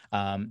was,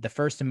 the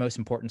first and most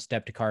important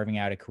step to carving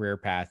out a career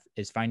path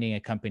is finding a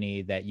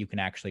company that you can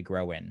actually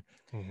grow in.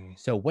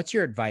 So what's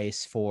your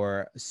advice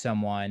for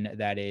someone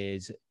that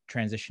is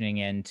transitioning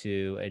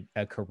into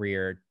a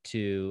career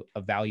to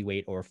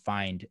evaluate or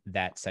find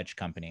that such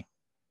company?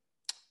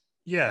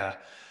 Yeah.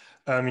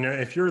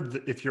 If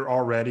you're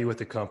already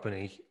with a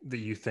company that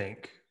you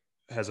think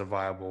has a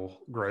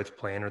viable growth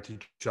plan, or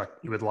that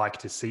you would like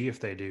to see if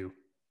they do,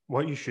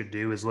 what you should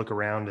do is look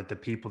around at the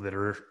people that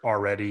are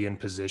already in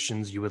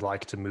positions you would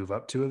like to move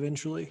up to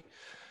eventually,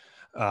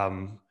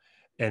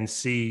 and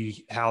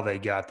see how they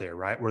got there,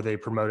 right? Were they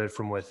promoted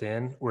from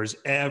within, or is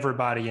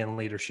everybody in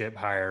leadership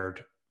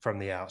hired from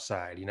the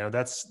outside?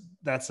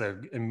 That's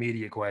an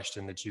immediate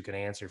question that you can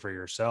answer for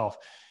yourself.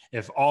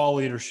 If all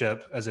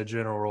leadership as a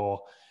general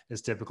rule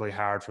is typically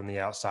hired from the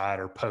outside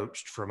or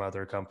poached from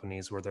other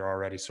companies where they're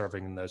already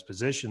serving in those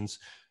positions,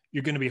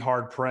 you're going to be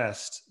hard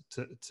pressed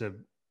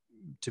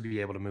to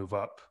be able to move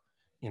up,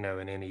 in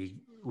any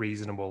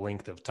reasonable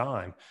length of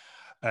time.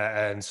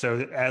 And so,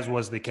 as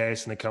was the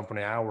case in the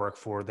company I work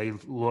for, they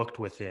looked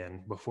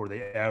within before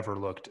they ever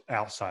looked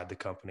outside the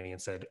company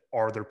and said,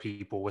 are there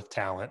people with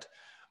talent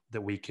that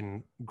we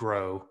can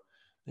grow,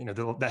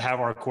 that have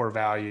our core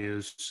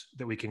values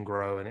that we can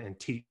grow and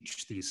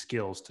teach these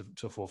skills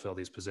to fulfill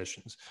these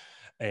positions?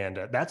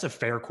 And that's a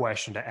fair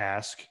question to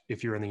ask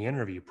if you're in the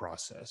interview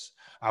process.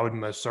 I would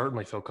most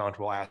certainly feel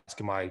comfortable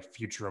asking my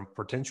future and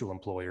potential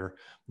employer,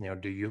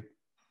 do you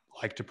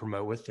like to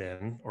promote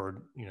within,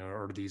 or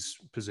are these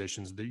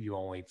positions that you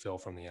only fill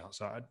from the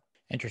outside?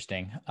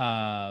 Interesting.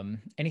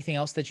 Anything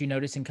else that you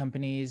notice in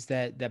companies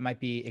that might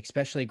be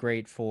especially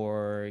great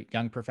for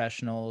young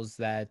professionals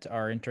that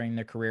are entering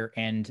their career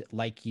and,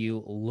 like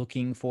you,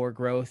 looking for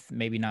growth,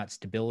 maybe not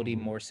stability,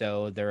 Mhm. more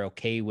so they're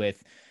okay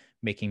with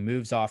making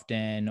moves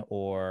often,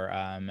 or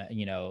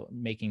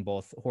making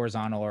both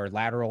horizontal or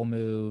lateral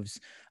moves,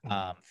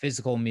 Mhm.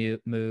 physical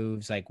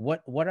moves. Like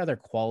what other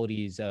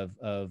qualities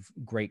of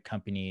great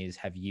companies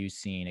have you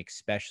seen,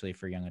 especially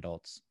for young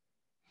adults?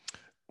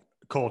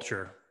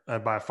 Culture,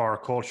 by far,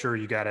 culture.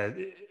 You got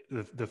to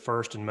the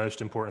first and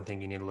most important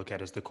thing you need to look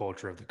at is the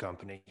culture of the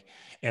company.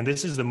 And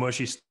this is the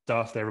mushy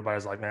stuff that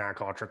everybody's like, nah,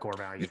 culture, core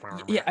values, blah,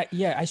 blah, blah.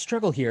 Yeah, I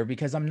struggle here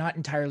because I'm not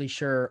entirely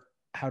sure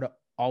how to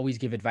always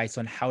give advice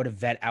on how to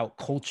vet out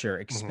culture,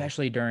 Mhm.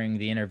 especially during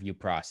the interview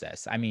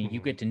process. I mean, you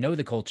Mhm. get to know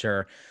the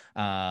culture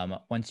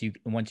once you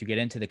get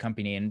into the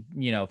company, and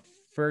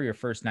for your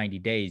first 90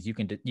 days, you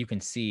can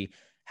see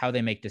how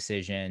they make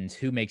decisions,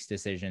 who makes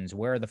decisions,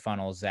 where are the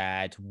funnels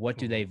at, what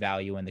do they Mhm.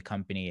 value in the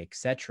company,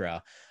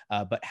 etc.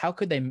 But how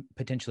could they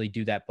potentially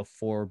do that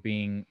before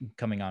being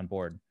coming on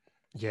board?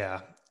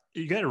 Yeah.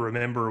 You got to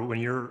remember when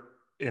you're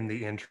in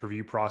the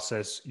interview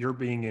process, you're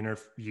being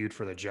interviewed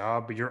for the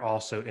job, but you're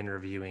also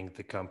interviewing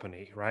the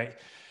company, right?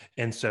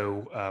 And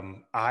so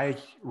I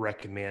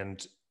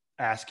recommend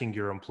asking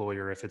your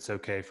employer if it's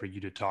okay for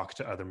you to talk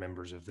to other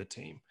members of the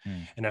team. Hmm.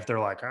 And if they're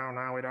like, oh,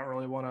 no, we don't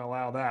really want to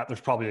allow that, there's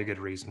probably a good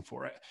reason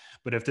for it.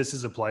 But if this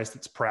is a place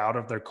that's proud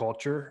of their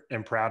culture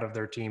and proud of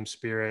their team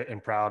spirit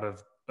and proud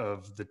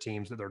of the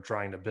teams that they're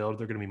trying to build,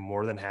 they're going to be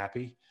more than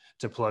happy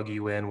to plug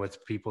you in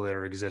with people that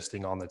are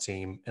existing on the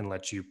team and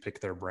let you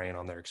pick their brain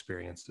on their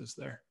experiences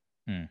there.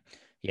 Hmm.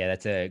 Yeah,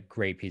 that's a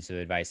great piece of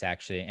advice,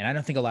 actually. And I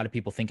don't think a lot of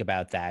people think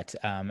about that,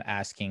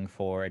 asking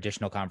for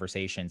additional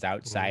conversations Mhm.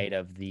 outside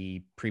of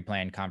the pre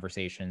planned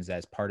conversations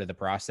as part of the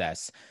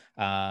process.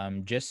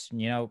 Just,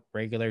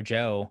 regular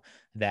Joe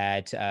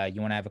that you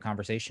want to have a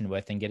conversation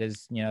with and get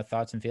his,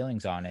 thoughts and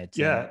feelings on it. And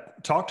Yeah,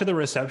 talk to the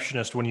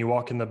receptionist when you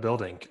walk in the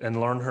building and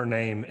learn her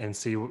name and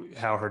see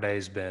how her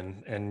day's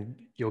been, and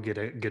you'll get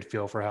a good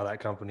feel for how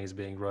that company is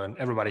being run.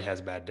 Everybody has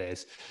bad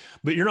days,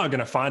 but you're not going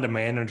to find a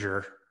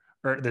manager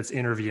or that's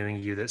interviewing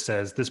you that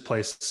says this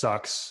place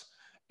sucks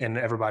and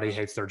everybody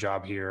hates their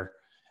job here,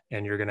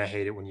 and you're going to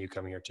hate it when you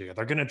come here too.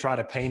 They're going to try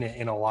to paint it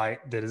in a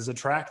light that is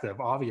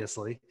attractive,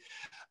 obviously,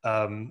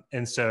 and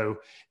so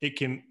it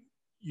can,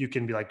 you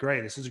can be like,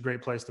 great, this is a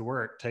great place to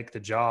work. Take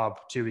the job.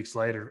 2 weeks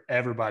later,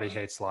 everybody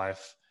hates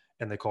life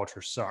and the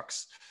culture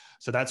sucks.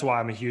 So that's why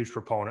I'm a huge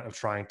proponent of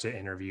trying to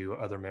interview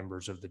other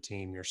members of the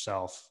team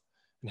yourself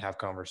and have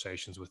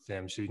conversations with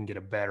them so you can get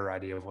a better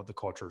idea of what the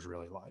culture is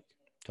really like.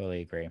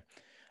 totally agree.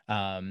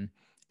 Um,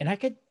 and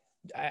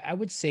I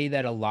would say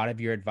that a lot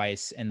of your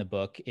advice in the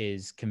book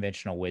is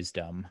conventional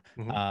wisdom.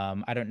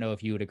 Mm-hmm. I don't know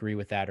if you would agree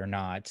with that or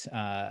not.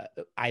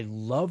 I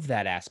love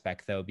that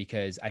aspect though,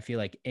 because I feel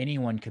like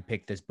anyone could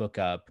pick this book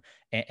up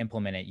and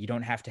implement it. You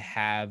don't have to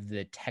have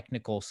the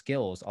technical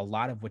skills. A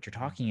lot of what you're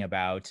talking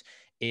about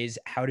is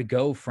how to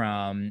go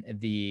from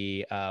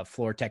the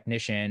floor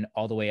technician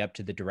all the way up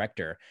to the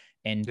director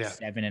in Yeah.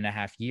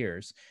 7.5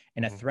 years.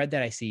 And a Mm-hmm. thread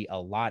that I see a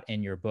lot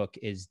in your book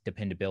is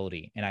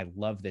dependability. And I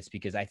love this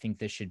because I think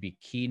this should be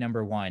key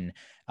number one.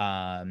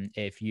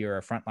 If you're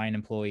a frontline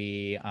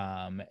employee,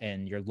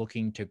 and you're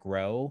looking to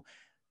grow,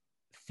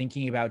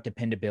 thinking about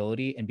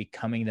dependability and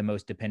becoming the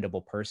most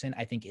dependable person,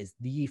 I think is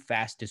the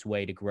fastest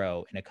way to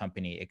grow in a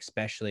company,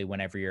 especially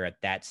whenever you're at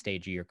that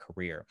stage of your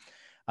career.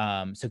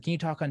 So can you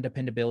talk on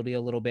dependability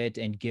a little bit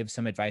and give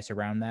some advice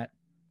around that?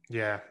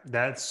 Yeah,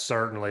 that's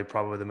certainly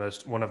probably the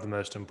most one of the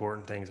most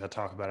important things I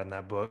talk about in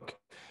that book.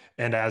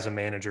 And as a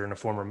manager and a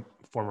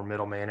former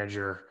middle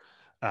manager,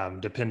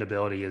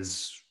 dependability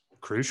is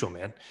crucial,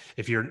 man.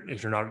 If you're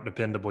not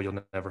dependable,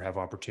 you'll never have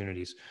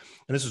opportunities.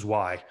 And this is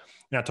why.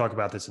 And I talk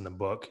about this in the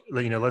book.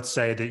 Let's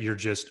say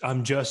that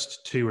I'm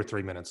just 2 or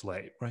 3 minutes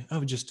late, right?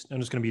 I'm just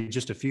going to be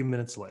just a few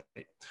minutes late.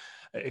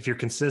 If you're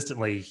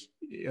consistently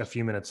a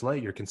few minutes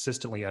late, you're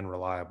consistently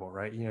unreliable,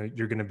 right?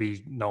 You're going to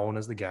be known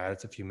as the guy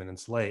that's a few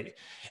minutes late.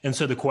 And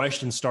so the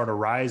questions start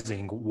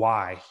arising,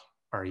 why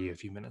are you a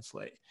few minutes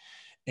late?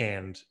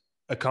 And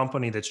a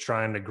company that's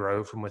trying to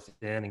grow from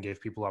within and give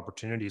people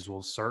opportunities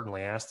will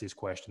certainly ask these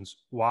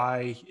questions.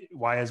 Why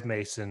is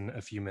Mason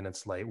a few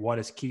minutes late? What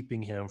is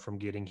keeping him from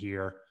getting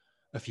here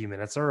a few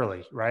minutes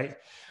early, right?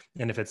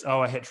 And if it's,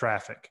 oh, I hit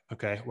traffic,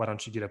 okay, why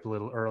don't you get up a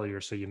little earlier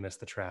so you miss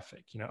the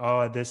traffic?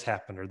 Oh, this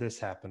happened or this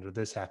happened or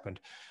this happened.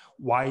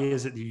 Why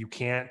is it that you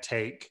can't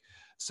take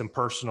some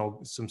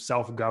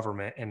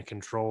self-government and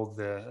control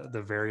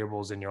the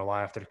variables in your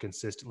life that are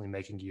consistently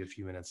making you a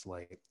few minutes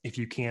late? If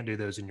you can't do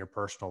those in your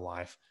personal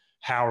life,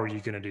 how are you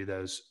going to do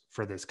those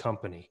for this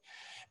company?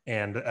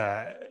 And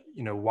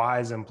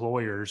wise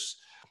employers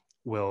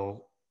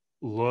will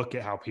look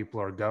at how people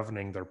are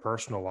governing their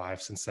personal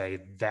lives and say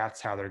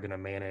that's how they're going to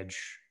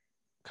manage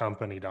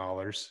company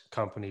dollars,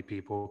 company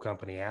people,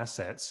 company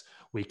assets.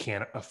 We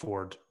can't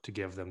afford to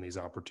give them these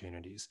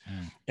opportunities.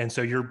 And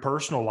so your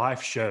personal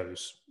life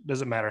shows.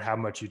 Doesn't matter how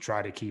much you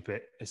try to keep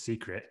it a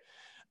secret.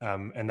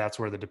 And that's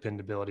where the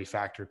dependability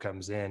factor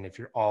comes in. If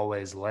you're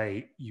always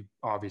late, you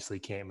obviously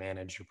can't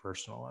manage your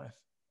personal life.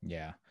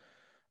 Yeah.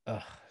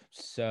 Ugh,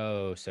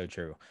 so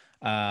true.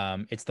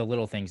 It's the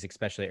little things,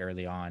 especially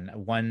early on.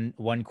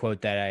 One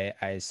quote that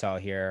I saw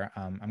here.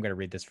 I'm gonna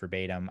read this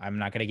verbatim. I'm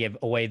not gonna give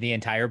away the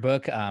entire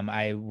book.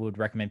 I would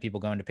recommend people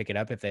going to pick it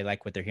up if they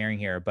like what they're hearing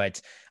here.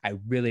 But I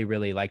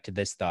really liked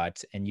this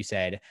thought. And you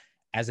said,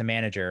 as a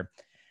manager,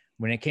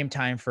 when it came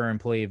time for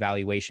employee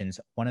evaluations,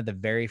 one of the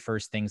very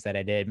first things that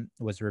I did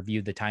was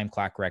review the time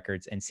clock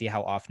records and see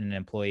how often an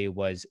employee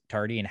was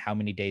tardy and how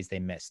many days they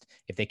missed.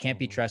 If they can't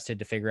be trusted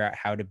to figure out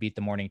how to beat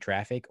the morning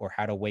traffic or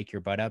how to wake your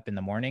butt up in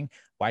the morning,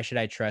 why should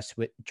I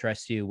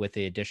trust you with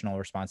the additional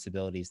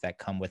responsibilities that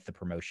come with the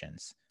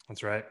promotions?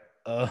 That's right.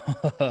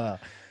 Oh,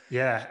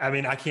 Yeah. I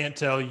mean, I can't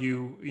tell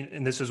you,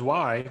 and this is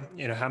why,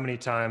 how many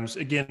times,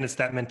 again, it's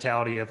that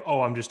mentality of,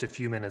 oh, I'm just a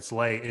few minutes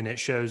late. And it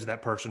shows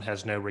that person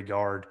has no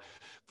regard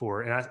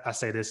for, and I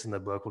say this in the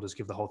book, we'll just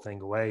give the whole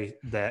thing away,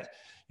 that,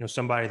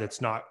 somebody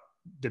that's not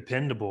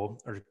dependable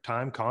or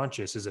time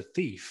conscious is a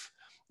thief.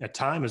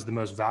 Time is the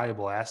most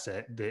valuable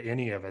asset that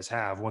any of us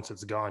have. Once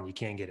it's gone, you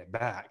can't get it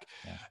back.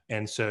 yeah.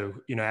 And so,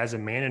 as a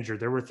manager,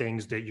 there were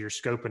things that you're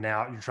scoping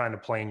out, you're trying to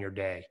plan your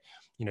day.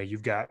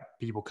 You've got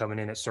people coming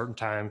in at certain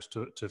times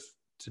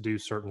to do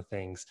certain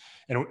things.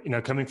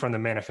 And, coming from the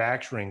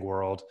manufacturing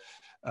world,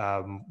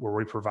 where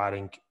we're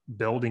providing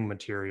building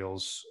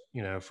materials,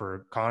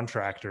 for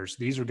contractors,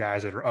 these are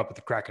guys that are up at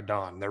the crack of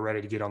dawn. They're ready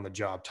to get on the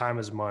job. Time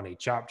is money.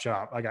 Chop,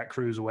 chop. I got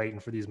crews waiting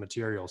for these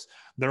materials.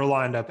 They're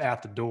lined up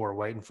at the door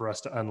waiting for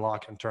us to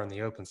unlock and turn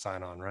the open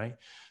sign on, right?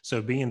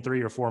 So being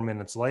 3 or 4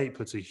 minutes late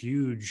puts a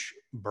huge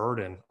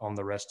burden on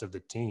the rest of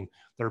the team.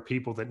 There are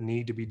people that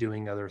need to be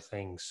doing other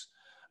things,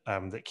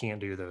 that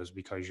can't do those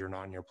because you're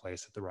not in your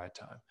place at the right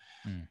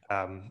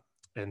time.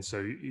 And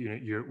so,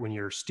 when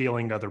you're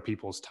stealing other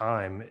people's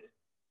time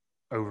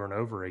over and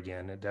over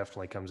again, it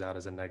definitely comes out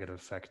as a negative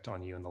effect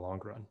on you in the long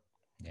run.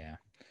 Yeah.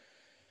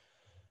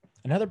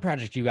 Another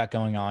project you got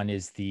going on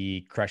is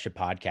the Crush It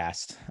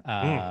podcast.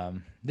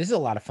 This is a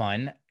lot of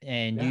fun.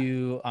 And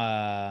you,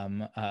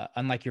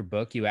 unlike your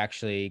book, you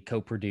actually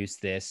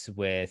co-produced this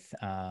with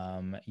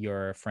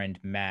your friend,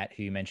 Matt,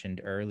 who you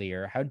mentioned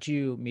earlier. How did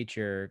you meet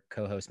your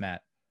co-host,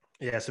 Matt?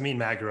 Yeah, so me and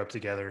Matt grew up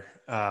together.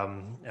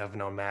 I've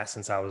known Matt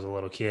since I was a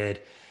little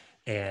kid,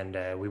 and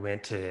we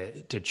went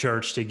to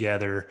church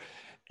together,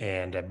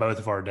 and both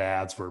of our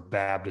dads were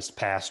Baptist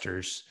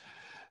pastors.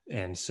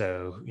 And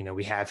so,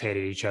 we half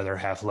hated each other,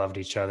 half loved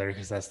each other,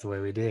 because that's the way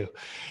we do.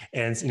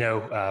 And,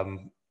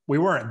 we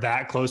weren't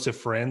that close of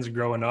friends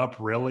growing up,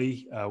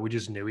 really. We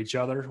just knew each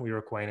other. We were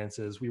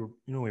acquaintances. We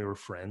were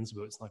friends,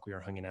 but it's like we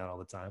were hanging out all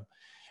the time.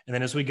 And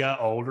then as we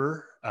got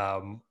older,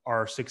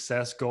 our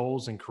success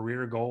goals and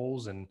career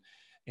goals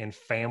and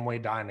family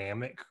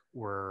dynamic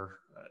were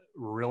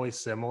really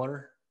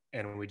similar.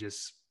 And we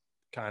just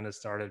kind of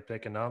started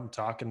picking up,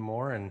 talking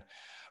more, and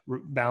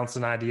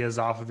bouncing ideas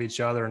off of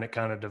each other. And it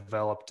kind of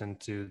developed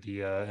into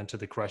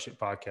the Crush It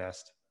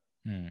podcast.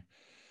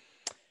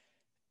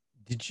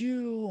 Did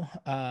you,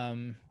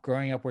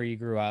 growing up where you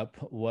grew up,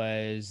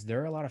 was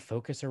there a lot of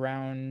focus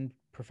around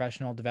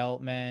professional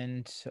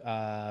development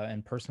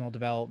and personal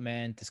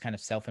development, this kind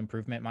of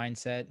self-improvement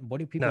mindset? What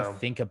do people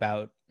think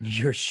about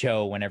your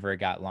show whenever it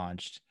got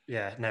launched?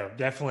 Yeah, no,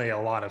 definitely a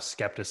lot of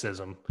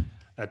skepticism,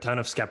 a ton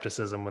of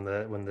skepticism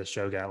when the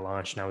show got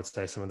launched. And I would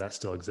say some of that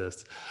still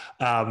exists.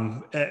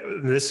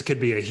 This could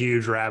be a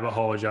huge rabbit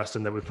hole,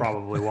 Justin, that we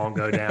probably won't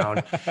go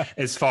down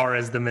as far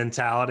as the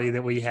mentality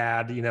that we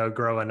had,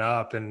 growing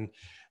up and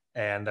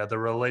the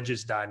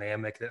religious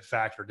dynamic that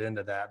factored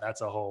into that.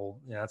 That's a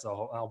whole,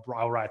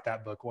 I'll write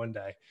that book one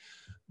day.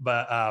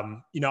 But,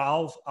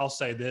 I'll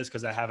say this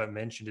because I haven't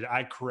mentioned it.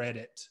 I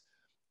credit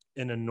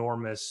an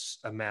enormous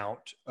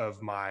amount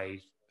of my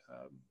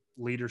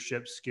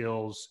leadership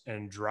skills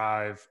and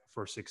drive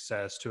for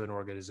success to an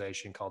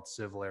organization called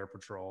Civil Air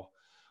Patrol,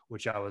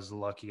 which I was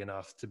lucky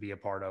enough to be a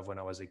part of when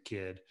I was a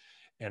kid.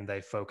 And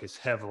they focus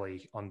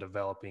heavily on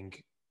developing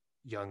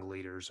young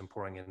leaders and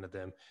pouring into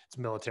them. It's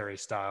military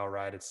style,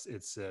 right?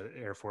 It's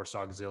Air Force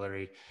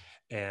auxiliary.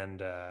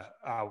 And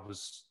I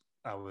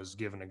was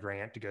given a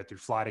grant to go through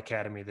flight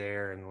academy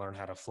there and learn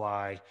how to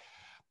fly.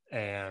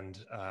 And,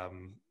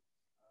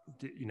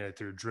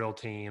 through drill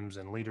teams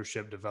and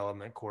leadership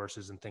development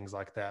courses and things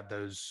like that,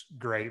 those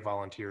great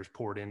volunteers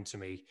poured into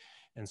me.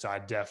 And so I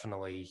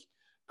definitely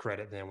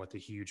credit them with a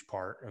huge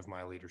part of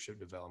my leadership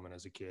development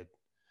as a kid,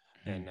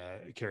 and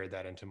carried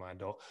that into my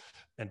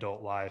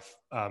adult life.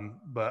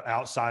 But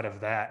outside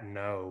of that,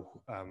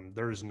 no,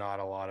 there was not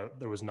a lot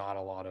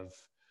of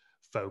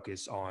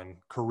focus on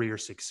career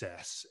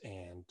success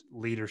and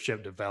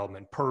leadership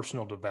development,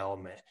 personal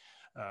development,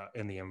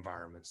 in the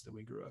environments that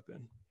we grew up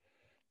in.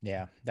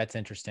 Yeah, that's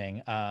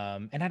interesting.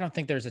 And I don't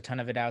think there's a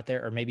ton of it out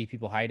there, or maybe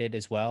people hide it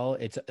as well.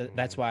 It's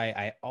that's Mm, why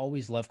I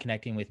always love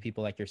connecting with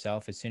people like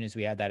yourself. As soon as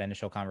we had that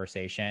initial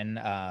conversation,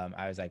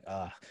 I was like,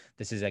 "Oh,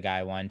 this is a guy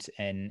I want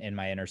in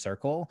my inner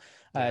circle."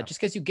 yeah. Just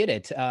because you get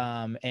it,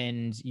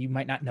 and you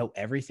might not know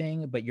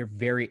everything, but you're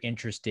very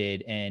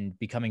interested in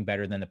becoming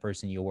better than the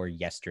person you were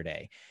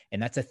yesterday,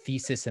 and that's a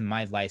thesis in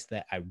my life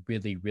that I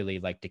really, really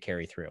like to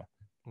carry through.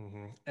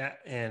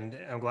 And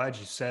I'm glad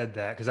you said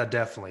that because I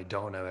definitely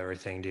don't know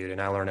everything, dude,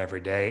 and I learn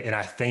every day. And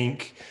I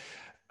think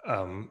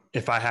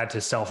if I had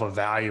to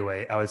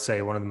self-evaluate, I would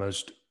say one of the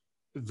most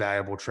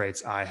valuable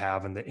traits I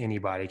have and that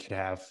anybody could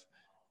have,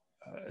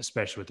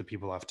 especially with the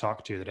people I've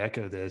talked to that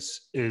echo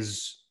this,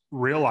 is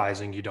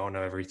realizing you don't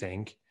know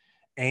everything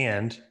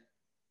and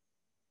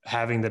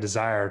having the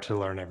desire to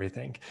learn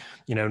everything.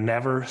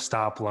 Never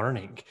stop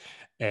learning.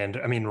 And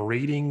I mean,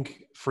 reading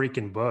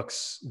freaking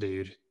books,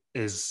 dude,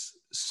 is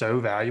so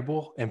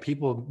valuable and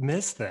people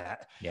miss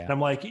that. Yeah. And I'm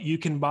like, you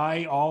can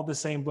buy all the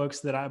same books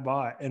that I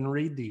bought and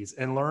read these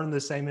and learn the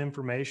same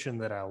information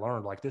that I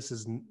learned. Like this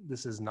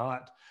is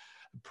not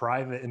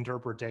private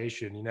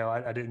interpretation.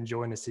 I didn't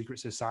join a secret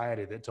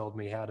society that told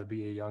me how to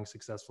be a young,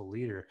 successful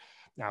leader.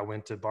 I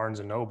went to Barnes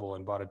and Noble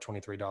and bought a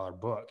 $23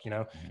 book. I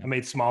Mhm.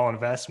 made small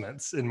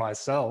investments in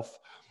myself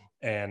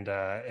and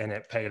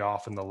it paid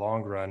off in the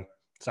long run.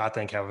 So I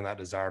think having that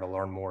desire to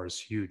learn more is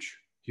huge,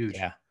 huge.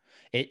 Yeah.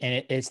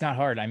 It's not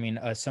hard. I mean,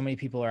 so many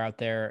people are out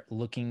there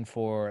looking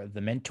for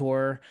the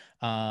mentor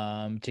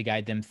to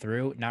guide them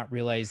through, not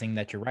realizing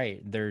that you're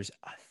right. There's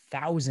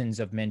thousands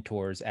of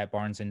mentors at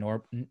Barnes and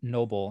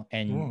Noble,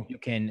 and Mm, you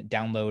can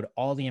download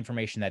all the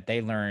information that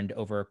they learned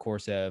over a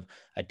course of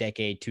a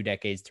decade, 2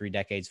 decades, 3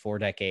 decades, 4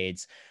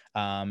 decades,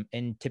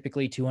 in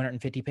typically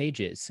 250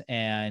 pages.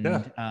 yeah.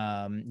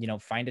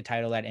 And, find a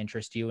title that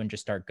interests you and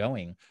just start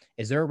going.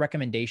 Is there a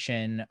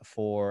recommendation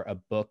for a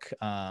book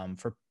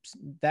for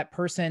that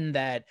person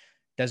that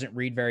doesn't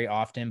read very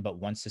often but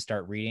wants to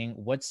start reading?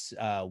 What's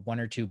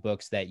one or two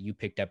books that you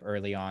picked up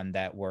early on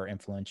that were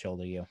influential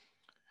to you?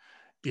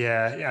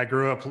 Yeah, I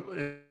grew up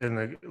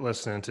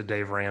listening to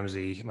Dave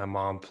Ramsey. My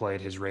mom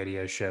played his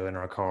radio show in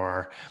our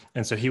car,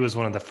 and so he was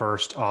one of the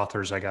first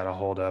authors I got a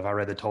hold of. I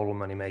read The Total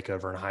Money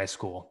Makeover in high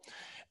school,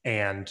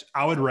 and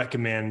I would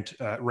recommend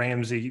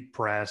Ramsey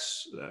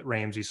Press,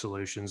 Ramsey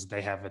Solutions.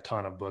 They have a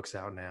ton of books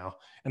out now,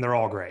 and they're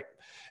all great.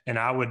 And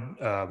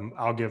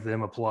I'll give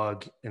them a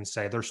plug and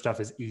say their stuff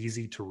is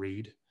easy to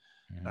read.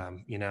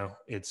 Mhm.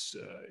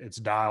 It's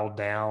dialed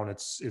down.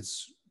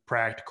 It's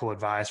practical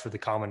advice for the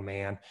common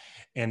man,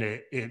 and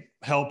it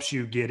helps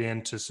you get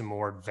into some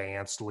more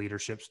advanced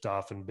leadership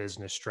stuff and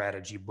business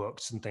strategy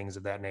books and things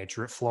of that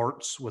nature. It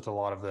flirts with a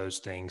lot of those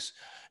things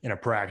in a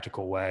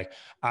practical way.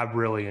 I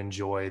really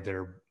enjoy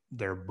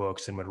their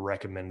books and would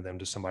recommend them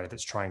to somebody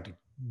that's trying to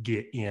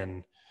get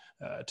in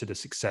to the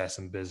success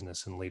in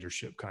business and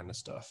leadership kind of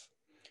stuff.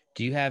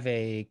 Do you have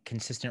a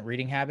consistent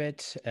reading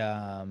habit?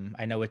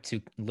 I know with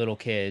two little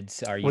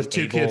kids, are you With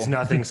two kids, able?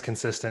 nothing's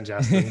consistent,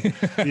 Justin.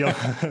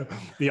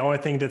 The only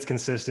thing that's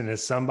consistent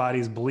is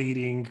somebody's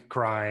bleeding,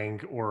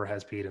 crying, or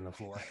has peed in the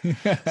floor.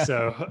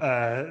 So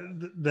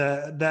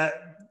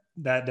that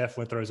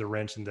definitely throws a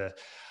wrench into.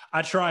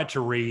 I try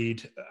to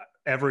read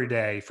every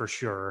day for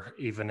sure,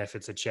 even if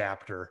it's a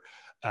chapter.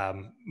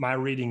 My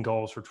reading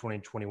goals for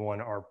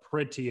 2021 are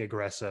pretty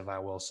aggressive, I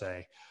will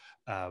say.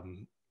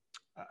 Um,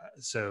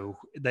 so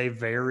they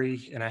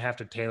vary, and I have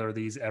to tailor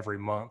these every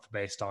month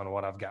based on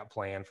what I've got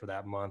planned for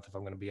that month. If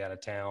I'm going to be out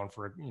of town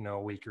for a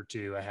week or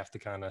two, I have to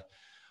kind of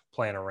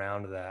plan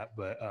around that.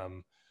 But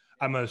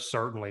I most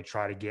certainly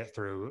try to get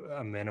through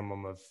a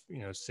minimum of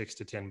 6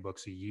 to 10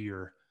 books a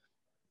year,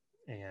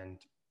 and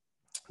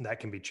that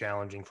can be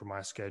challenging for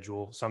my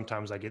schedule.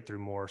 Sometimes I get through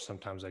more,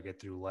 sometimes I get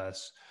through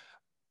less.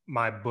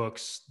 My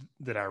books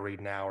that I read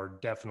now are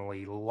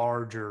definitely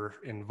larger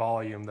in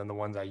volume than the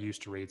ones I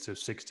used to read. So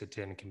 6 to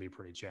 10 can be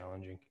pretty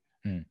challenging.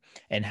 Hmm.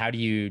 And how do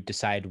you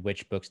decide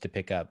which books to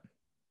pick up?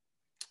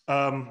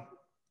 Um,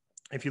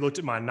 if you looked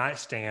at my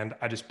nightstand,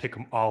 I just pick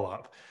them all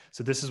up.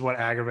 So this is what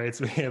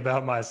aggravates me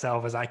about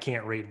myself is I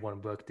can't read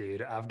one book,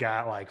 dude. I've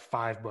got like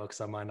 5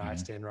 books on my Mhm.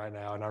 nightstand right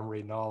now, and I'm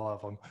reading all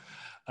of them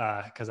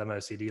because I'm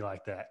OCD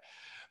like that.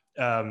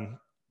 Um,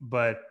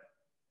 but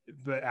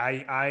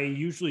I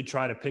usually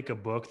try to pick a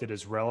book that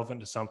is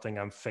relevant to something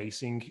I'm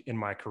facing in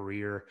my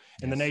career.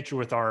 And the Yes. nature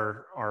with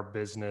our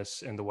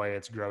business and the way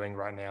it's growing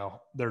right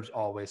now, there's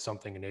always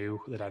something new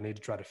that I need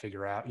to try to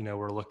figure out.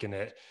 We're looking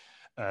at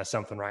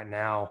something right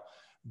now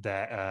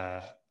that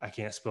I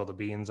can't spill the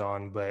beans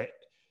on, but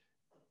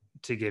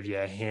to give you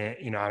a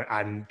hint,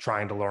 I'm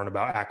trying to learn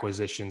about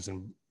acquisitions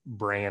and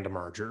brand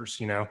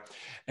mergers,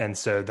 and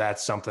so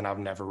that's something I've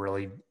never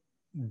really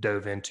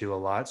dove into a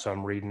lot. So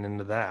I'm reading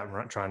into that.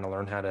 I'm trying to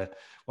learn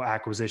what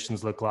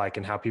acquisitions look like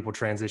and how people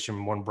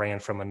transition one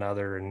brand from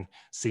another and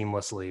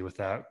seamlessly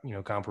without,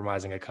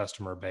 compromising a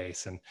customer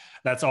base. And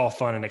that's all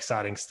fun and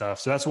exciting stuff.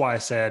 So that's why I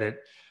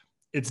said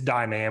it's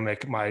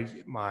dynamic. My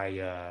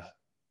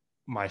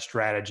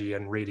strategy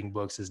and reading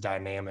books is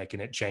dynamic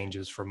and it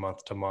changes from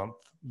month to month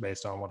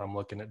based on what I'm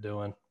looking at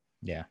doing.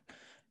 Yeah.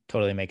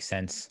 Totally makes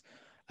sense.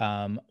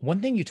 One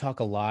thing you talk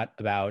a lot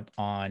about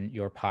on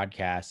your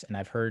podcast, and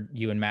I've heard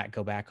you and Matt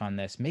go back on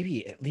this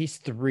maybe at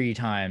least 3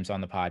 times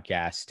on the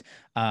podcast,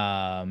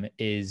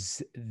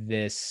 is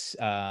this,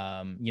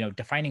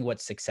 defining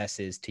what success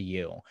is to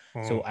you.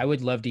 So I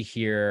would love to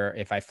hear,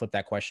 if I flip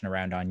that question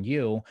around on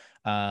you,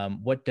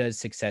 what does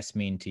success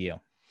mean to you?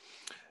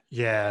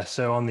 Yeah.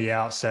 So on the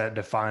outset,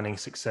 defining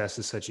success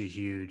is such a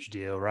huge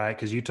deal, right?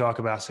 Because you talk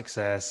about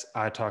success,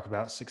 I talk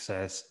about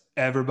success.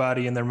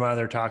 Everybody and their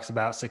mother talks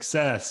about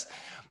success.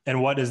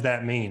 And what does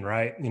that mean,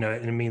 right?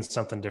 It means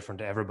something different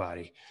to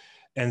everybody.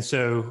 And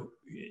so,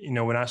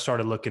 when I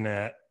started looking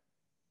at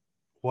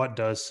what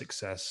does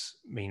success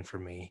mean for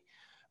me,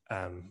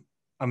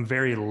 I'm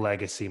very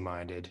legacy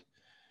minded.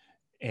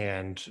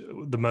 And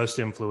the most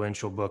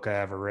influential book I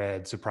ever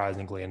read,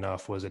 surprisingly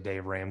enough, was a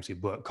Dave Ramsey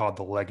book called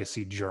The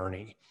Legacy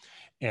Journey.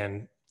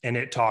 And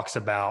it talks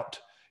about,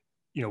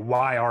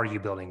 why are you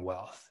building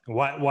wealth?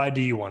 Why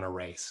do you want to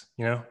race?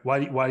 Why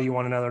do you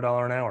want another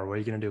dollar an hour? What are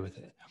you going to do with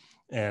it?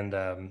 And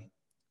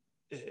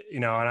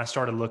and I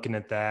started looking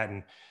at that,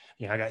 and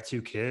I got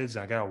 2 kids,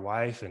 I got a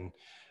wife, and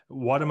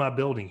what am I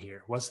building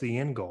here? What's the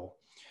end goal?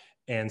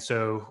 And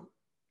so,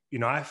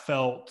 I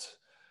felt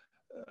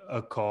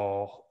a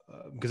call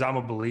because I'm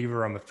a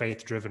believer, I'm a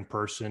faith-driven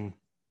person.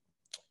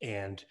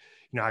 And,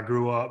 I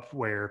grew up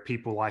where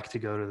people like to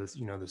go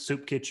to the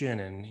soup kitchen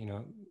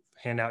and,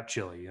 hand out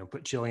chili,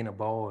 put chili in a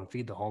bowl and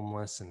feed the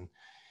homeless and,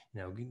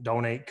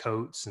 donate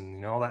coats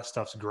and, all that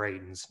stuff's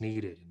great and it's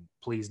needed. And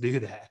please do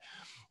that.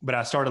 But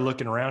I started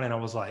looking around and I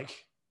was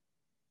like,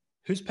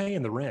 who's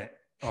paying the rent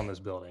on this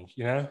building?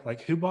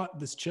 Like who bought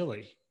this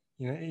chili?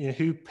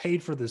 Who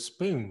paid for the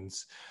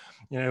spoons?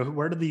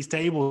 Where did these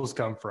tables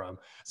come from?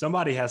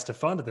 Somebody has to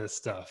fund this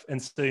stuff.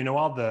 And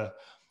so,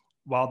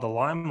 while the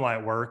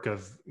limelight work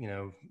of,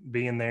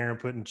 being there and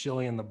putting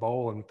chili in the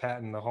bowl and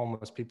patting the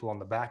homeless people on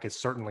the back is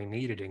certainly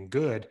needed and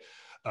good,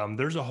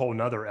 there's a whole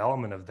nother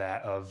element of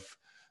that, of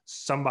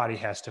somebody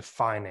has to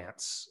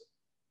finance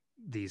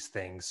these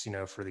things,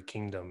 for the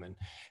kingdom,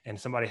 and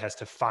somebody has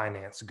to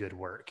finance good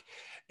work.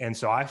 And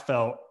so I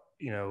felt,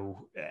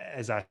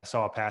 as I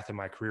saw a path in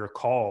my career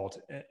called,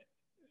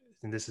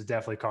 and this is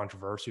definitely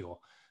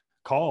controversial,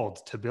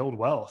 called to build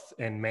wealth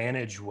and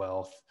manage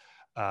wealth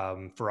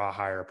for a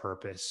higher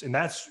purpose. And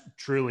that's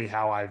truly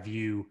how I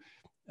view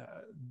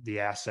the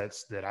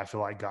assets that I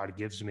feel like God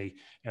gives me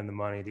and the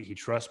money that he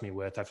trusts me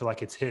with. I feel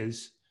like it's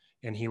his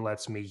and he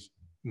lets me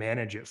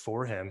manage it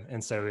for him.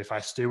 And so if I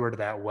steward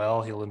that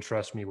well, he'll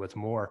entrust me with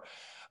more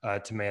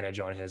to manage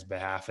on his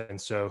behalf. And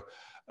so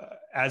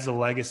as a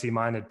legacy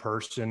minded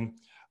person,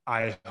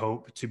 I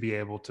hope to be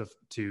able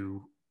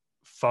to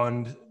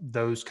fund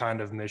those kind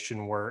of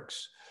mission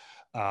works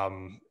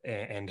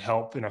and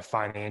help in a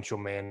financial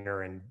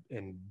manner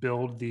and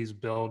build these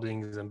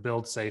buildings and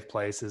build safe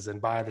places and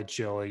buy the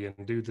chili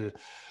and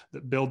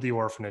build the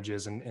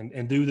orphanages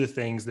and do the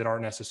things that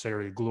aren't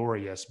necessarily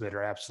glorious, but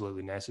are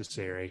absolutely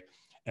necessary.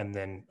 And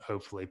then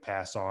hopefully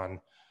pass on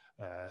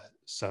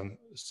some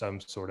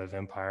sort of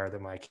empire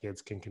that my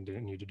kids can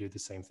continue to do the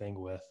same thing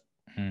with.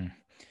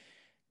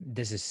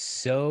 This is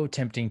so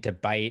tempting to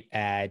bite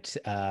at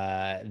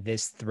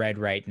this thread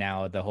right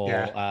now. The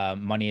whole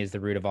money is the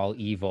root of all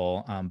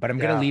evil. But I'm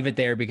going to leave it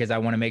there because I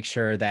want to make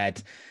sure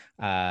that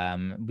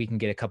we can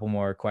get a couple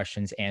more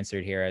questions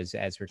answered here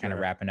as we're kind of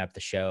wrapping up the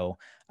show.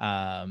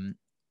 I've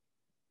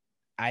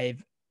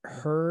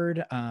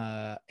heard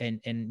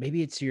and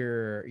maybe it's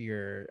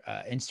your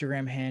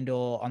Instagram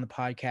handle on the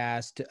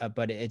podcast,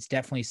 but it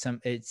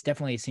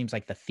definitely seems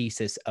like the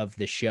thesis of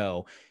the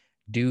show.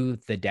 Do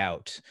the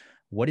doubt.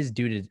 What does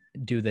do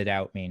the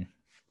doubt mean?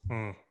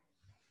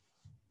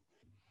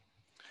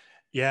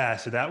 Yeah,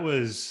 so that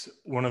was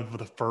one of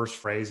the first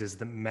phrases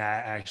that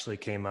Matt actually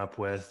came up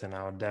with, and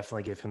I'll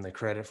definitely give him the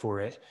credit for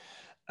it.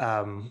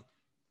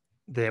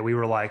 That we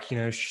were like,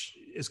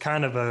 it's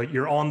kind of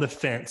you're on the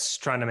fence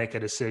trying to make a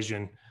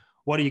decision.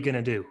 What are you going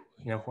to do?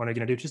 What are you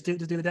going to do? Just do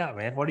the doubt,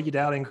 man. What are you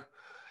doubting?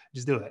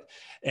 Just do it.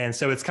 And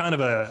so it's kind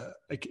of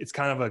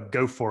a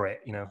go for it.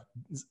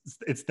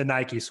 It's the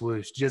Nike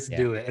swoosh. Just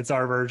do it. It's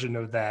our version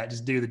of that.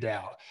 Just do the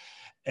doubt.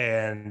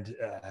 And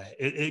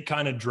it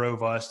kind of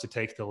drove us to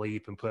take the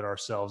leap and put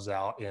ourselves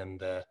out in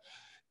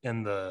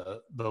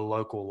the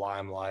local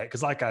limelight.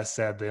 Because like I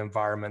said, the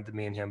environment that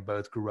me and him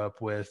both grew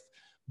up with,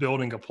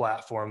 building a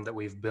platform that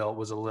we've built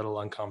was a little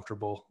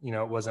uncomfortable.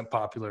 It wasn't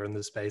popular in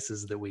the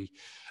spaces that we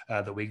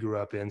grew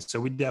up in. So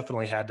we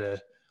definitely had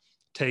to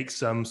take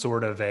some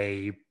sort of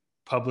a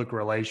public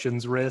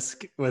relations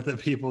risk with the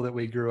people that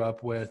we grew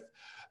up with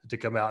to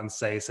come out and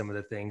say some of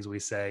the things we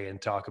say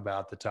and talk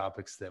about the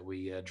topics that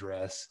we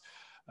address.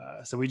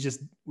 So we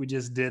just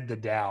did the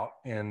doubt,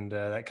 and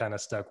that kind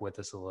of stuck with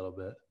us a little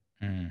bit.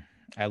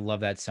 I love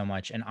that so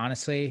much. And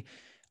honestly,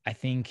 I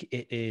think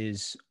it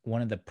is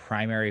one of the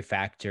primary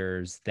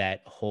factors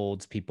that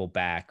holds people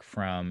back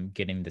from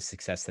getting the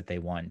success that they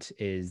want,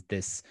 is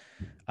this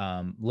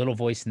little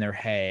voice in their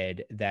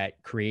head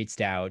that creates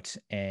doubt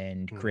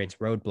and creates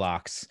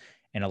roadblocks.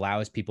 and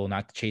allows people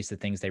not to chase the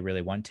things they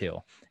really want to.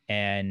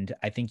 And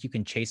I think you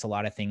can chase a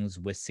lot of things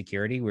with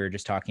security. We were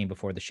just talking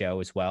before the show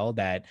as well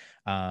that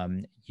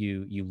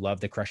you love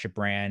the Crush It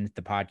brand.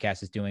 The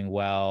podcast is doing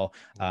well.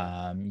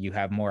 You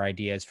have more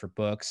ideas for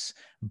books,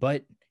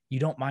 but you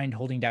don't mind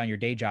holding down your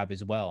day job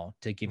as well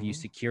to give you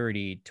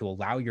security to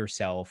allow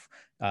yourself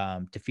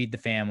to feed the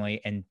family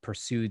and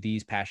pursue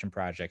these passion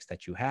projects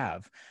that you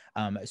have.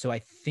 So I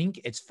think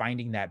it's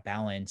finding that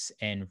balance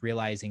and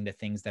realizing the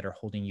things that are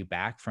holding you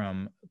back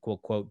from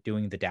quote, quote,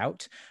 doing the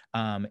doubt,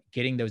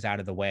 getting those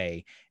out of the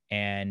way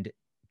and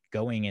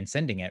going and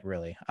sending it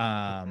really.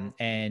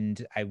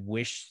 And I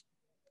wish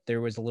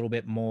there was a little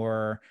bit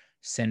more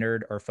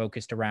centered or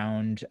focused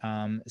around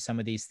some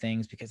of these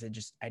things, because I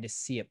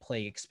just see it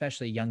plague,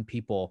 especially young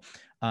people,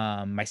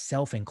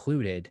 myself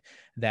included,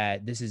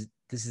 that this is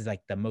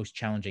like the most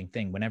challenging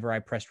thing. Whenever I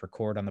press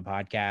record on the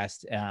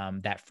podcast,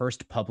 that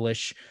first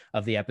publish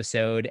of the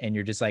episode, and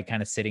you're just like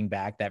kind of sitting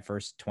back that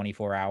first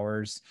 24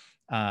 hours,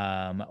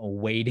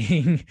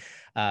 waiting,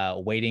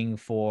 waiting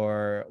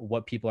for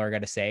what people are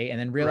going to say, and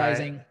then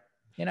realizing,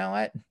 you know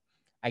what?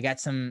 I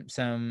got some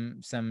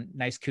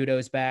nice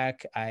kudos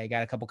back. I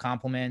got a couple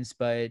compliments,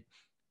 but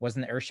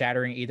wasn't earth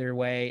shattering either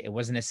way. It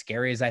wasn't as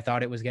scary as I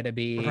thought it was going to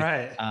be.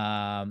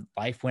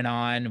 Life went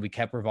on. We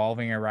kept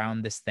revolving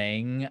around this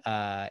thing.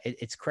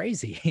 It's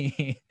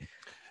crazy.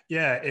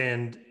 Yeah.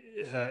 And,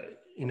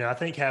 I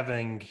think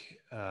having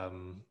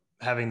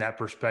that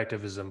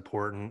perspective is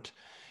important,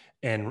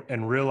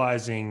 and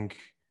realizing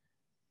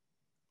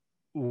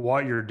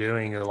what you're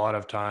doing a lot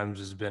of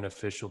times is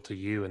beneficial to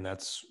you. And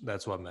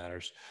that's what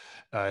matters.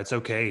 It's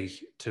okay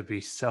to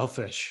be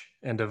selfish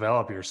and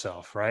develop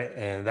yourself. Right.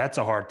 And that's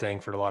a hard thing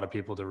for a lot of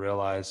people to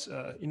realize.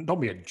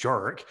 Don't be a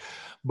jerk,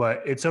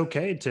 but it's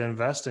okay to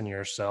invest in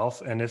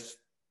yourself. And if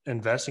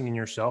investing in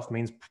yourself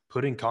means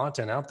putting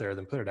content out there,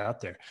 then put it out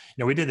there.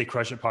 We did the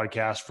Crush It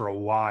podcast for a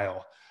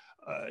while,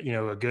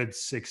 a good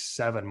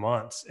 6-7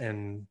 months,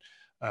 and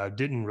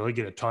didn't really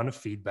get a ton of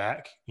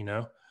feedback,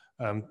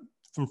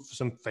 from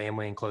some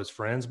family and close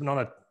friends, but not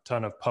a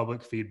ton of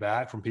public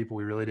feedback from people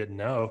we really didn't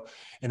know.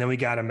 And then we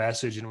got a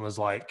message, and it was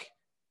like,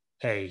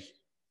 hey,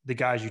 the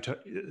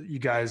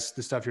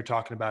stuff you're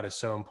talking about is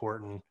so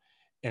important,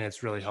 and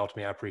it's really helped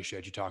me. I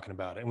appreciate you talking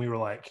about it. And we were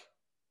like,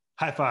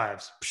 high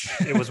fives.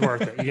 It was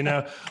worth it.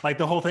 Like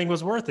the whole thing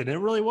was worth it. And it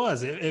really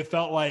was. It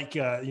felt like,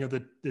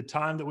 the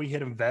time that we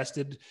had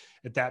invested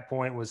at that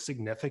point was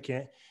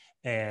significant.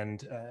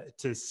 And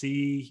to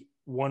see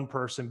one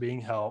person being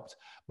helped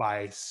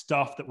by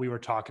stuff that we were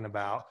talking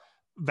about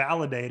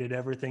validated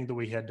everything that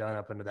we had done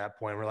up until that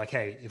point. We're like,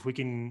 hey, if we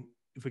can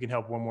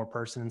help one more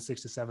person in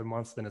 6 to 7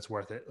 months, then it's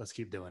worth it. Let's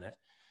keep doing it.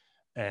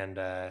 And,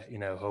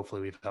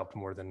 hopefully we've helped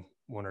more than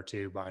one or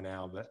two by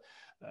now, but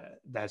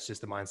that's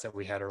just the mindset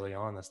we had early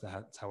on. That's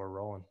how we're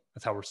rolling.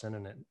 That's how we're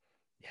sending it.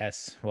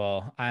 Yes.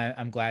 Well,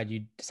 I'm glad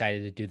you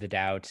decided to do the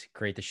doubt,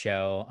 create the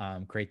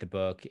show, create the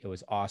book. It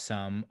was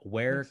awesome.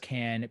 Where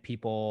can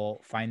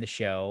people find the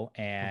show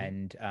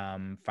and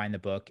find the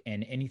book,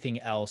 and anything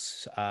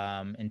else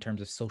in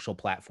terms of social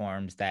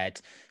platforms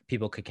that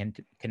people could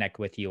connect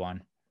with you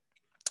on?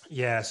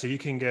 Yeah. So you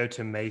can go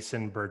to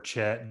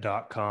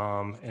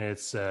masonburchette.com, and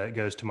it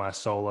goes to my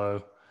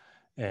Solo,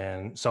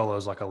 and Solo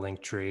is like a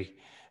link tree.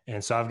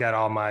 And so I've got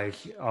all my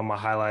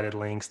highlighted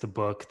links, the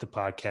book, the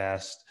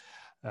podcast,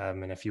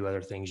 and a few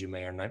other things you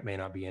may or may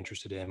not be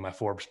interested in. My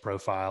Forbes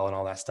profile and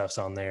all that stuff's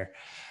on there.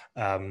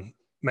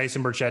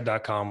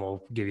 masonburchette.com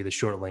will give you the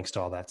short links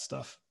to all that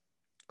stuff.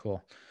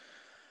 Cool.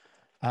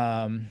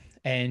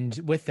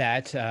 And with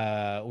that,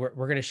 we're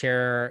going to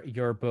share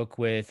your book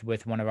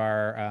with one of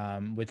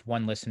our, with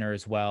one listener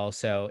as well.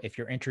 So if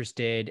you're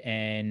interested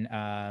in,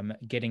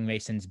 getting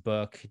Mason's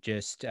book,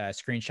 just,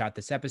 screenshot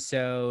this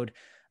episode,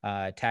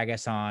 tag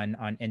us on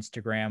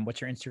Instagram.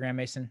 What's your Instagram,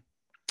 Mason?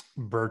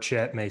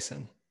 Burchette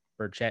Mason.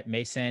 Burchette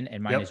Mason,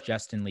 and mine is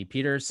Justin Lee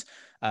Peters.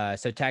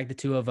 So tag the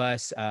two of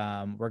us.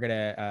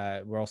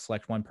 We'll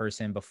select one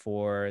person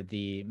before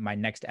my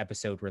next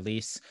episode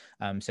release.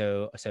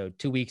 So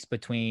 2 weeks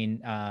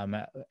between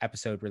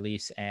episode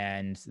release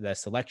and the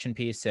selection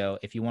piece. So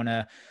if you want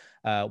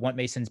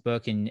Mason's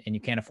book and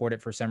you can't afford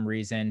it for some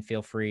reason,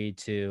 feel free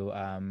to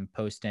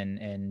post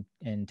and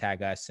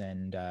tag us,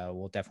 and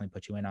we'll definitely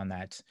put you in on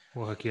that.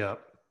 We'll hook you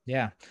up.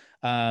 Yeah.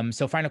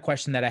 So final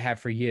question that I have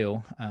for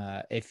you,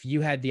 if you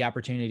had the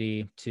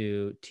opportunity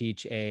to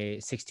teach a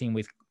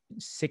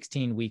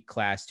 16-week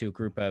class to a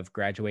group of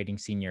graduating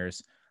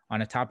seniors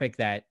on a topic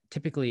that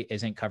typically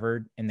isn't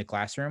covered in the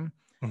classroom,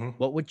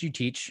 what would you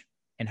teach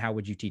and how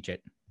would you teach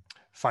it?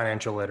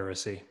 Financial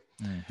literacy.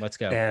 Let's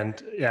go.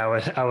 And yeah,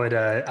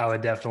 I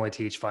would definitely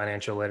teach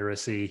financial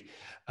literacy.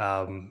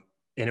 And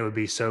it would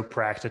be so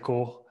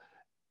practical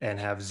and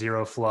have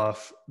zero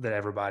fluff that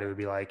everybody would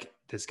be like,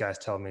 this guy's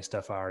telling me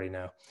stuff I already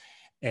know.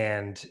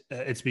 And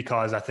it's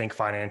because I think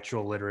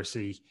financial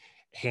literacy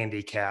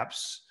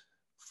handicaps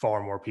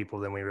far more people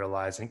than we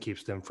realize, and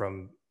keeps them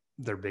from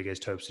their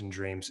biggest hopes and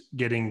dreams.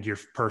 Getting your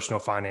personal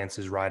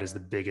finances right is the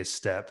biggest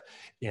step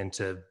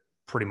into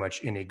pretty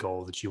much any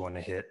goal that you want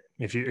to hit.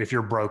 If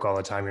you're broke all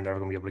the time, you're never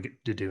going to be able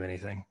to do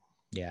anything.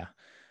 Yeah.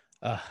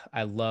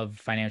 I love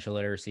financial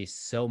literacy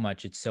so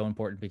much. It's so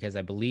important because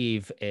I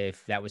believe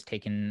if that was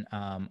taken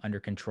under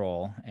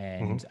control,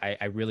 and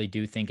I really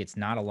do think it's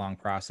not a long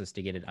process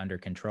to get it under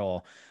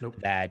control,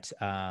 that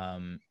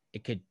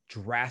it could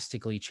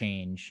drastically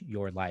change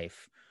your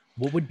life.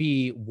 What would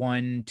be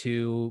 1,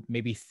 2,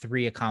 maybe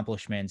 3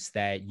 accomplishments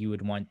that you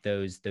would want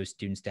those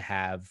students to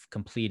have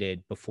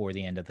completed before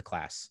the end of the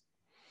class?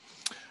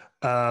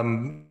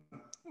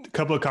 A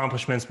couple of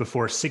accomplishments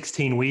before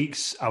 16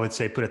 weeks, I would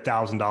say put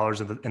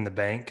 $1,000 in the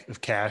bank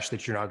of cash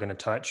that you're not going to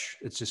touch.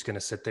 It's just going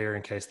to sit there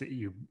in case that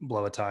you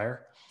blow a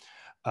tire.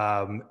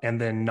 And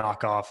then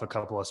knock off a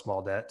couple of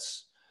small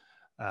debts.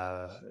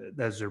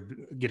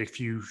 Get a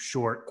few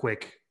short,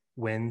 quick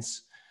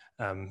wins,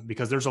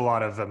 because there's a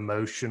lot of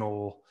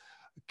emotional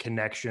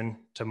connection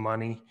to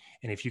money.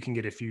 And if you can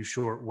get a few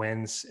short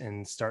wins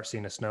and start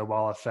seeing a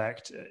snowball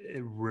effect,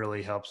 it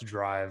really helps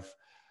drive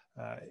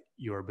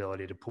your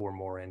ability to pour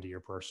more into your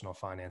personal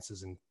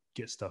finances and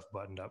get stuff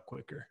buttoned up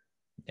quicker.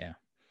 Yeah.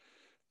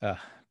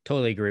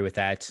 Totally agree with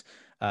that.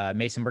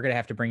 Mason, we're going to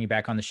have to bring you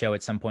back on the show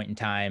at some point in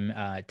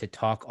time to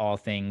talk all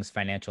things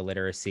financial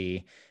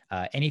literacy.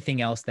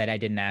 Anything else that I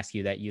didn't ask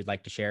you that you'd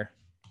like to share?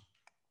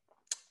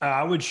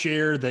 I would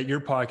share that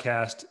your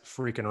podcast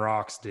freaking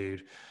rocks,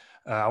 dude.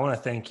 I want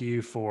to thank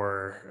you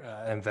for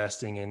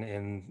investing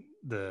in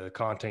the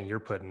content you're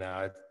putting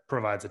out. It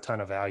provides a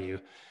ton of value.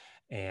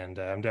 And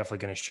I'm definitely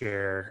going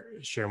to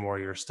share more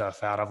of your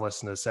stuff out. I've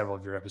listened to several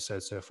of your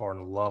episodes so far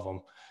and love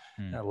them.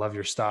 I love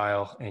your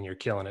style, and you're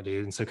killing it,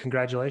 dude. And so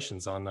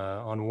congratulations on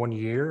 1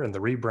 year and the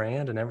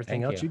rebrand and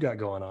everything else you got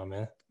going on,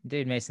 man.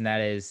 Dude, Mason,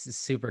 that is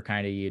super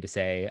kind of you to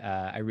say.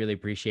 I really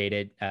appreciate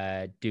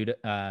it. Dude,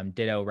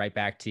 ditto right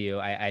back to you.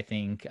 I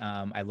think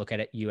I look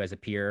at you as a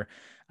peer.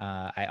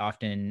 I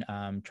often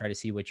try to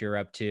see what you're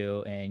up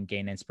to and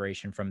gain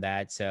inspiration from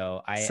that.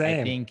 So I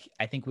think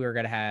we were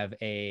going to have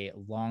a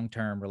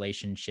long-term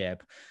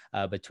relationship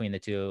between the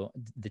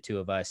two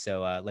of us.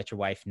 So let your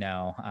wife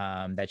know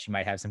that she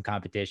might have some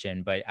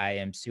competition, but I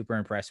am super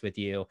impressed with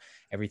you,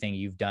 everything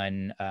you've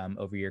done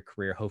over your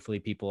career.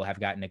 Hopefully people have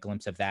gotten a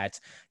glimpse of that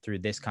through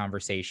this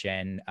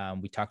conversation.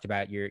 We talked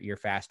about your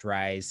fast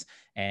rise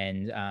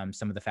and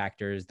some of the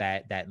factors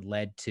that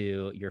led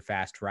to your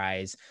fast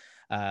rise.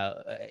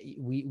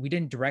 We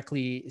didn't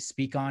directly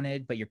speak on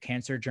it, but your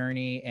cancer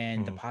journey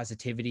and the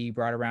positivity you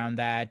brought around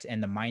that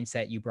and the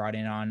mindset you brought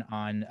in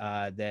on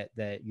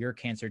your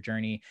cancer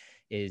journey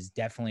is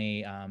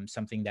definitely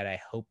something that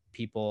I hope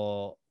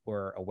people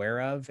were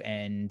aware of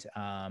and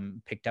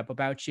picked up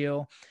about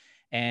you.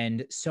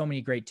 And so many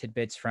great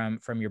tidbits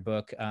from your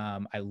book.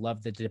 I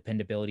love the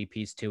dependability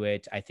piece to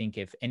it. I think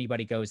if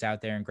anybody goes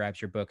out there and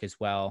grabs your book as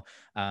well,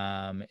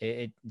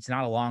 it's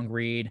not a long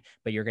read,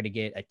 but you're going to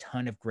get a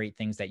ton of great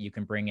things that you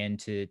can bring in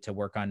to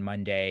work on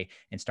Monday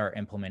and start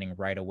implementing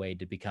right away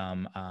to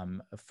become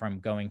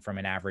going from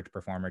an average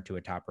performer to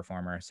a top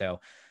performer.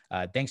 So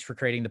thanks for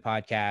creating the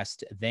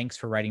podcast. Thanks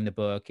for writing the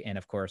book. And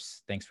of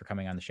course, thanks for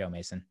coming on the show,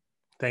 Mason.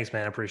 Thanks,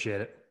 man. I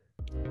appreciate it.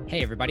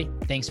 Hey, everybody.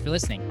 Thanks for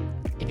listening.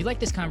 If you like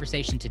this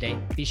conversation today,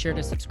 be sure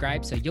to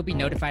subscribe so you'll be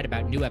notified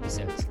about new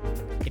episodes.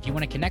 If you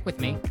want to connect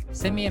with me,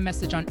 send me a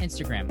message on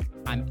Instagram.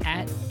 I'm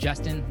at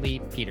Justin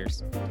Lee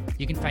Peters.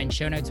 You can find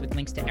show notes with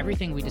links to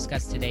everything we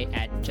discussed today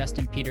at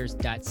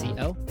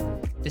justinpeters.co.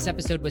 This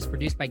episode was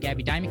produced by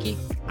Gabby Dymeke.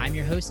 I'm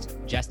your host,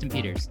 Justin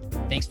Peters.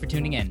 Thanks for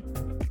tuning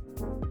in.